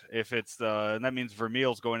Jaguars. If it's and that means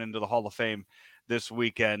Vermeil's going into the Hall of Fame this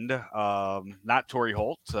weekend. Not Torrey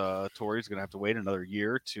Holt. Torrey's going to have to wait another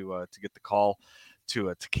year to get the call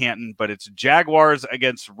to Canton. But it's Jaguars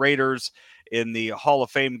against Raiders in the Hall of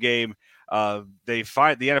Fame game. The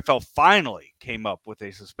NFL finally came up with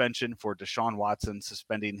a suspension for Deshaun Watson,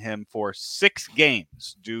 suspending him for 6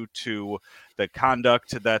 games due to the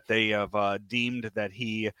conduct that they have deemed that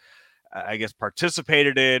he, I guess,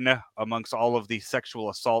 participated in amongst all of the sexual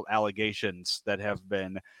assault allegations that have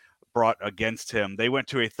been brought against him. They went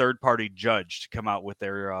to a third-party judge to come out with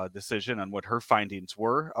their decision on what her findings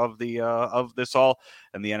were of this all,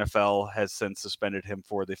 and the NFL has since suspended him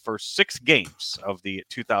for the first 6 games of the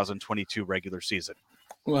 2022 regular season.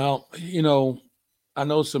 Well, I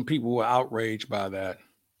know some people were outraged by that,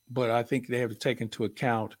 but I think they have to take into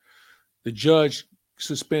account the judge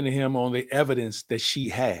suspended him on the evidence that she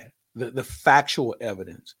had, the factual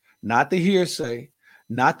evidence, not the hearsay,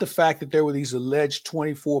 not the fact that there were these alleged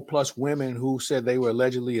 24 plus women who said they were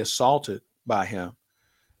allegedly assaulted by him.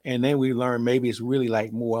 And then we learned maybe it's really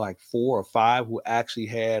more like 4 or 5 who actually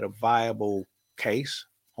had a viable case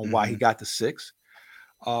on why he got the 6.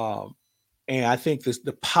 And I think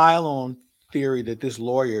the pile-on theory that this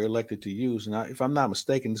lawyer elected to use, and if I'm not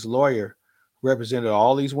mistaken, this lawyer represented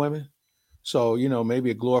all these women. So,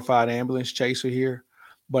 maybe a glorified ambulance chaser here.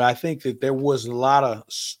 But I think that there was a lot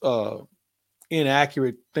of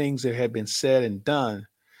inaccurate things that had been said and done,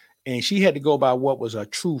 and she had to go by what was a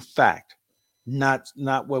true fact, not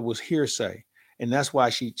what was hearsay, and that's why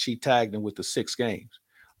she tagged him with the 6 games.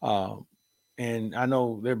 And I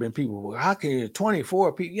know there have been people, how can you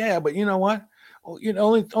 24 people? Yeah, but you know what?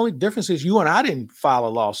 Only difference is you and I didn't file a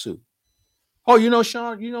lawsuit. Oh,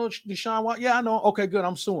 Sean, Deshaun Watson? Yeah, I know. Okay, good.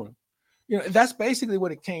 I'm suing him. That's basically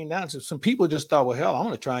what it came down to. Some people just thought, well, hell, I'm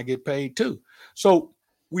going to try and get paid too. So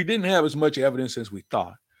we didn't have as much evidence as we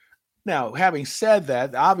thought. Now, having said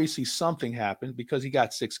that, obviously something happened because he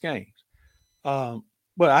got 6 games.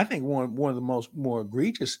 But I think one of the more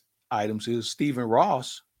egregious items is Stephen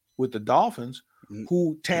Ross with the Dolphins,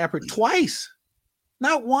 who tampered twice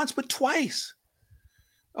Not once, but twice.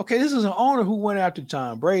 Okay, this is an owner who went after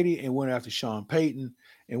Tom Brady and went after Sean Payton.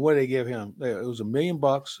 And what did they give him? It was $1 million,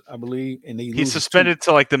 I believe. And he's suspended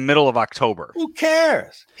till like the middle of October. Who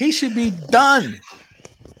cares? He should be done.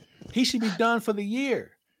 He should be done for the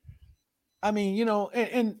year. I mean, you know,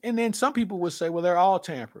 and then some people would say, well, they're all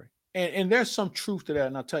tampering. And there's some truth to that,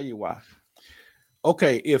 and I'll tell you why.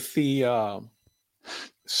 Okay, if the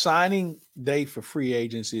signing date for free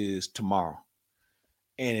agents is tomorrow,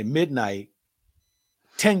 and at midnight,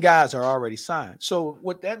 10 guys are already signed. So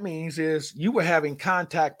what that means is you were having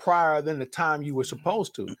contact prior than the time you were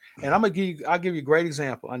supposed to. And I'll give you a great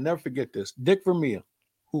example. I'll never forget this. Dick Vermeil,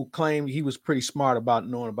 who claimed he was pretty smart about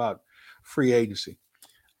knowing about free agency.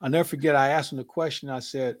 I'll never forget, I asked him the question. I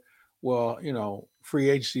said, well, you know,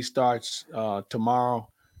 free agency starts tomorrow.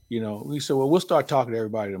 You know, we said, well, we'll start talking to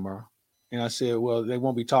everybody tomorrow. And I said, well, they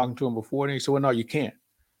won't be talking to him before then. He said, well, no, you can't.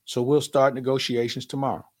 So we'll start negotiations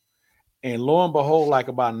tomorrow. And lo and behold, like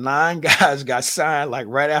about 9 guys got signed like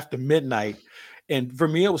right after midnight. And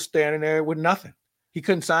Vermeil was standing there with nothing. He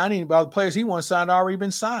couldn't sign anybody. The players he wanted signed already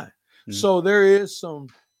been signed. Mm-hmm. So there is some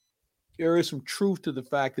truth to the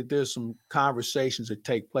fact that there's some conversations that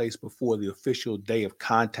take place before the official day of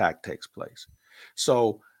contact takes place.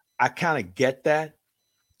 So I kind of get that.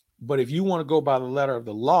 But if you want to go by the letter of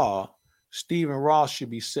the law, Stephen Ross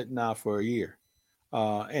should be sitting out for a year.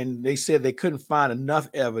 And they said they couldn't find enough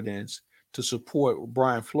evidence to support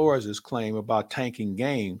Brian Flores' claim about tanking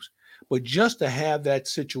games. But just to have that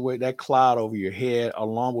situation, that cloud over your head,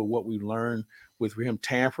 along with what we learned with him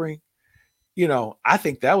tampering, you know, I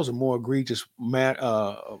think that was a more egregious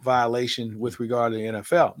violation with regard to the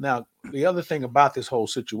NFL. Now, the other thing about this whole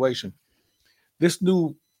situation, this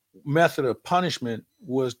new method of punishment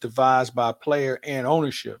was devised by player and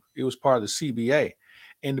ownership. It was part of the CBA.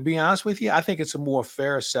 And to be honest with you, I think it's a more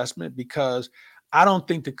fair assessment because I don't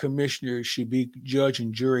think the commissioner should be judge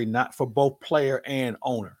and jury not for both player and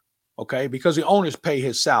owner, okay? Because the owners pay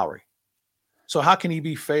his salary. So how can he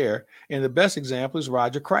be fair? And the best example is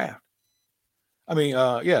Roger Kraft. I mean,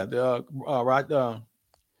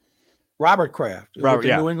 Robert Kraft with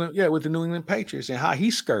the New England Patriots and how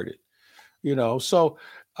he skirted, you know. So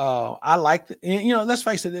I like, you know, let's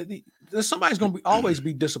face it, somebody's going to always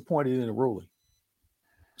be disappointed in the ruling.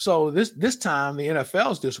 So this time the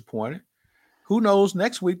NFL is disappointed. Who knows?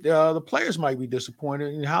 Next week the players might be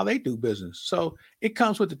disappointed in how they do business. So it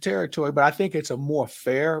comes with the territory, but I think it's a more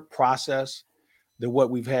fair process than what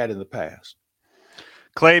we've had in the past.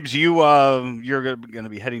 Claibs, you're going to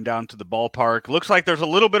be heading down to the ballpark. Looks like there's a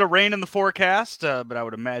little bit of rain in the forecast, but I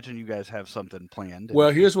would imagine you guys have something planned. Well,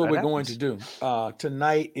 here's what we're going to do.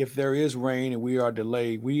 Tonight, if there is rain and we are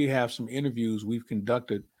delayed, we have some interviews we've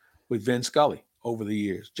conducted with Vin Scully over the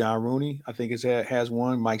years. John Rooney, I think has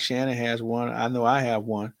one. Mike Shannon has one. I know I have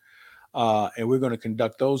one. And we're going to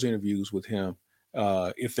conduct those interviews with him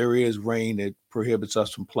if there is rain that prohibits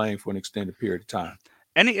us from playing for an extended period of time.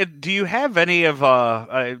 Do you have any of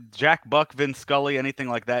Jack Buck, Vin Scully, anything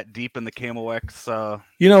like that deep in the KMOX?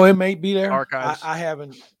 It may be there. Archives. I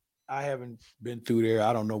haven't been through there.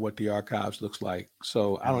 I don't know what the archives looks like.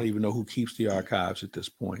 So I don't even know who keeps the archives at this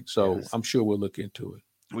point. So yes. I'm sure we'll look into it.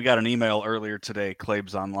 We got an email earlier today,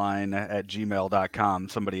 claibsonline@gmail.com,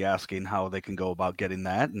 somebody asking how they can go about getting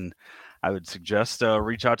that. And I would suggest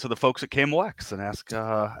reach out to the folks at KMOX and ask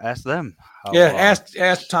them.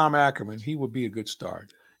 Ask Tom Ackerman. He would be a good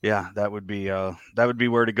start. Yeah, that would be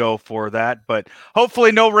where to go for that. But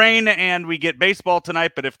hopefully no rain and we get baseball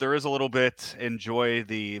tonight. But if there is a little bit, enjoy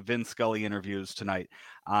the Vin Scully interviews tonight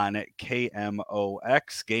on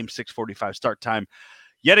KMOX. Game 6:45 start time.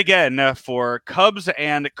 Yet again for Cubs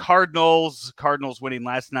and Cardinals. Cardinals winning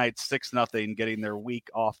last night 6-0, getting their week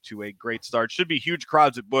off to a great start. Should be huge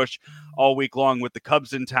crowds at Busch all week long with the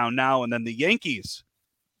Cubs in town now, and then the Yankees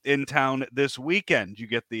in town this weekend. You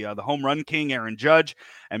get the home run king, Aaron Judge,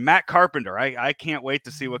 and Matt Carpenter. I can't wait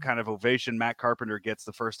to see what kind of ovation Matt Carpenter gets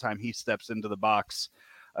the first time he steps into the box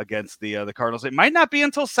against the Cardinals. It might not be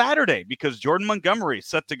until Saturday because Jordan Montgomery is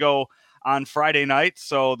set to go on Friday night,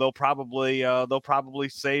 so they'll probably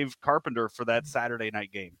save Carpenter for that Saturday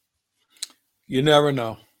night game. You never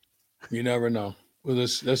know. Well,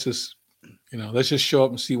 let's just show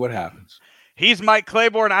up and see what happens. He's Mike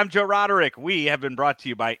Claiborne. I'm Joe Roderick. We have been brought to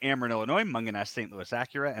you by Ameren, Illinois, Mungenast St. Louis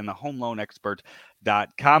Acura, and the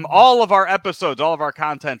HomeLoanExpert.com. All of our episodes, all of our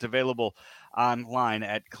content available online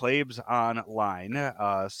at Claibs Online.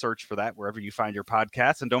 Search for that wherever you find your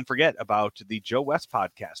podcasts. And don't forget about the Joe West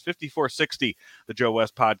podcast, 5460, the Joe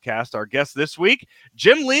West podcast. Our guest this week,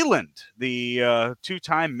 Jim Leyland, the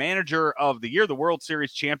two-time manager of the year, the World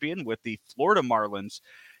Series champion with the Florida Marlins.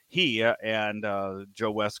 he and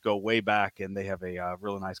Joe West go way back, and they have a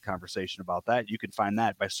really nice conversation about that. You can find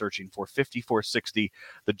that by searching for 5460,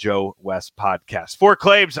 the Joe West podcast. For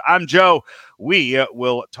Claves, I'm Joe. We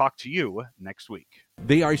will talk to you next week.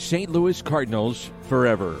 They are St. Louis Cardinals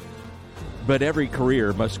forever. But every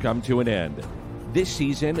career must come to an end. This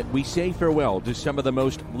season, we say farewell to some of the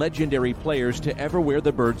most legendary players to ever wear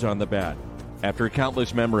the birds on the bat. After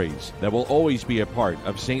countless memories that will always be a part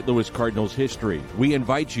of St. Louis Cardinals history, we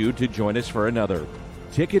invite you to join us for another.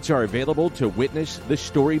 Tickets are available to witness the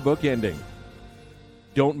storybook ending.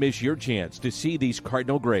 Don't miss your chance to see these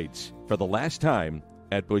Cardinal greats for the last time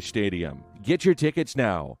at Busch Stadium. Get your tickets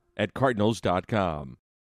now at Cardinals.com.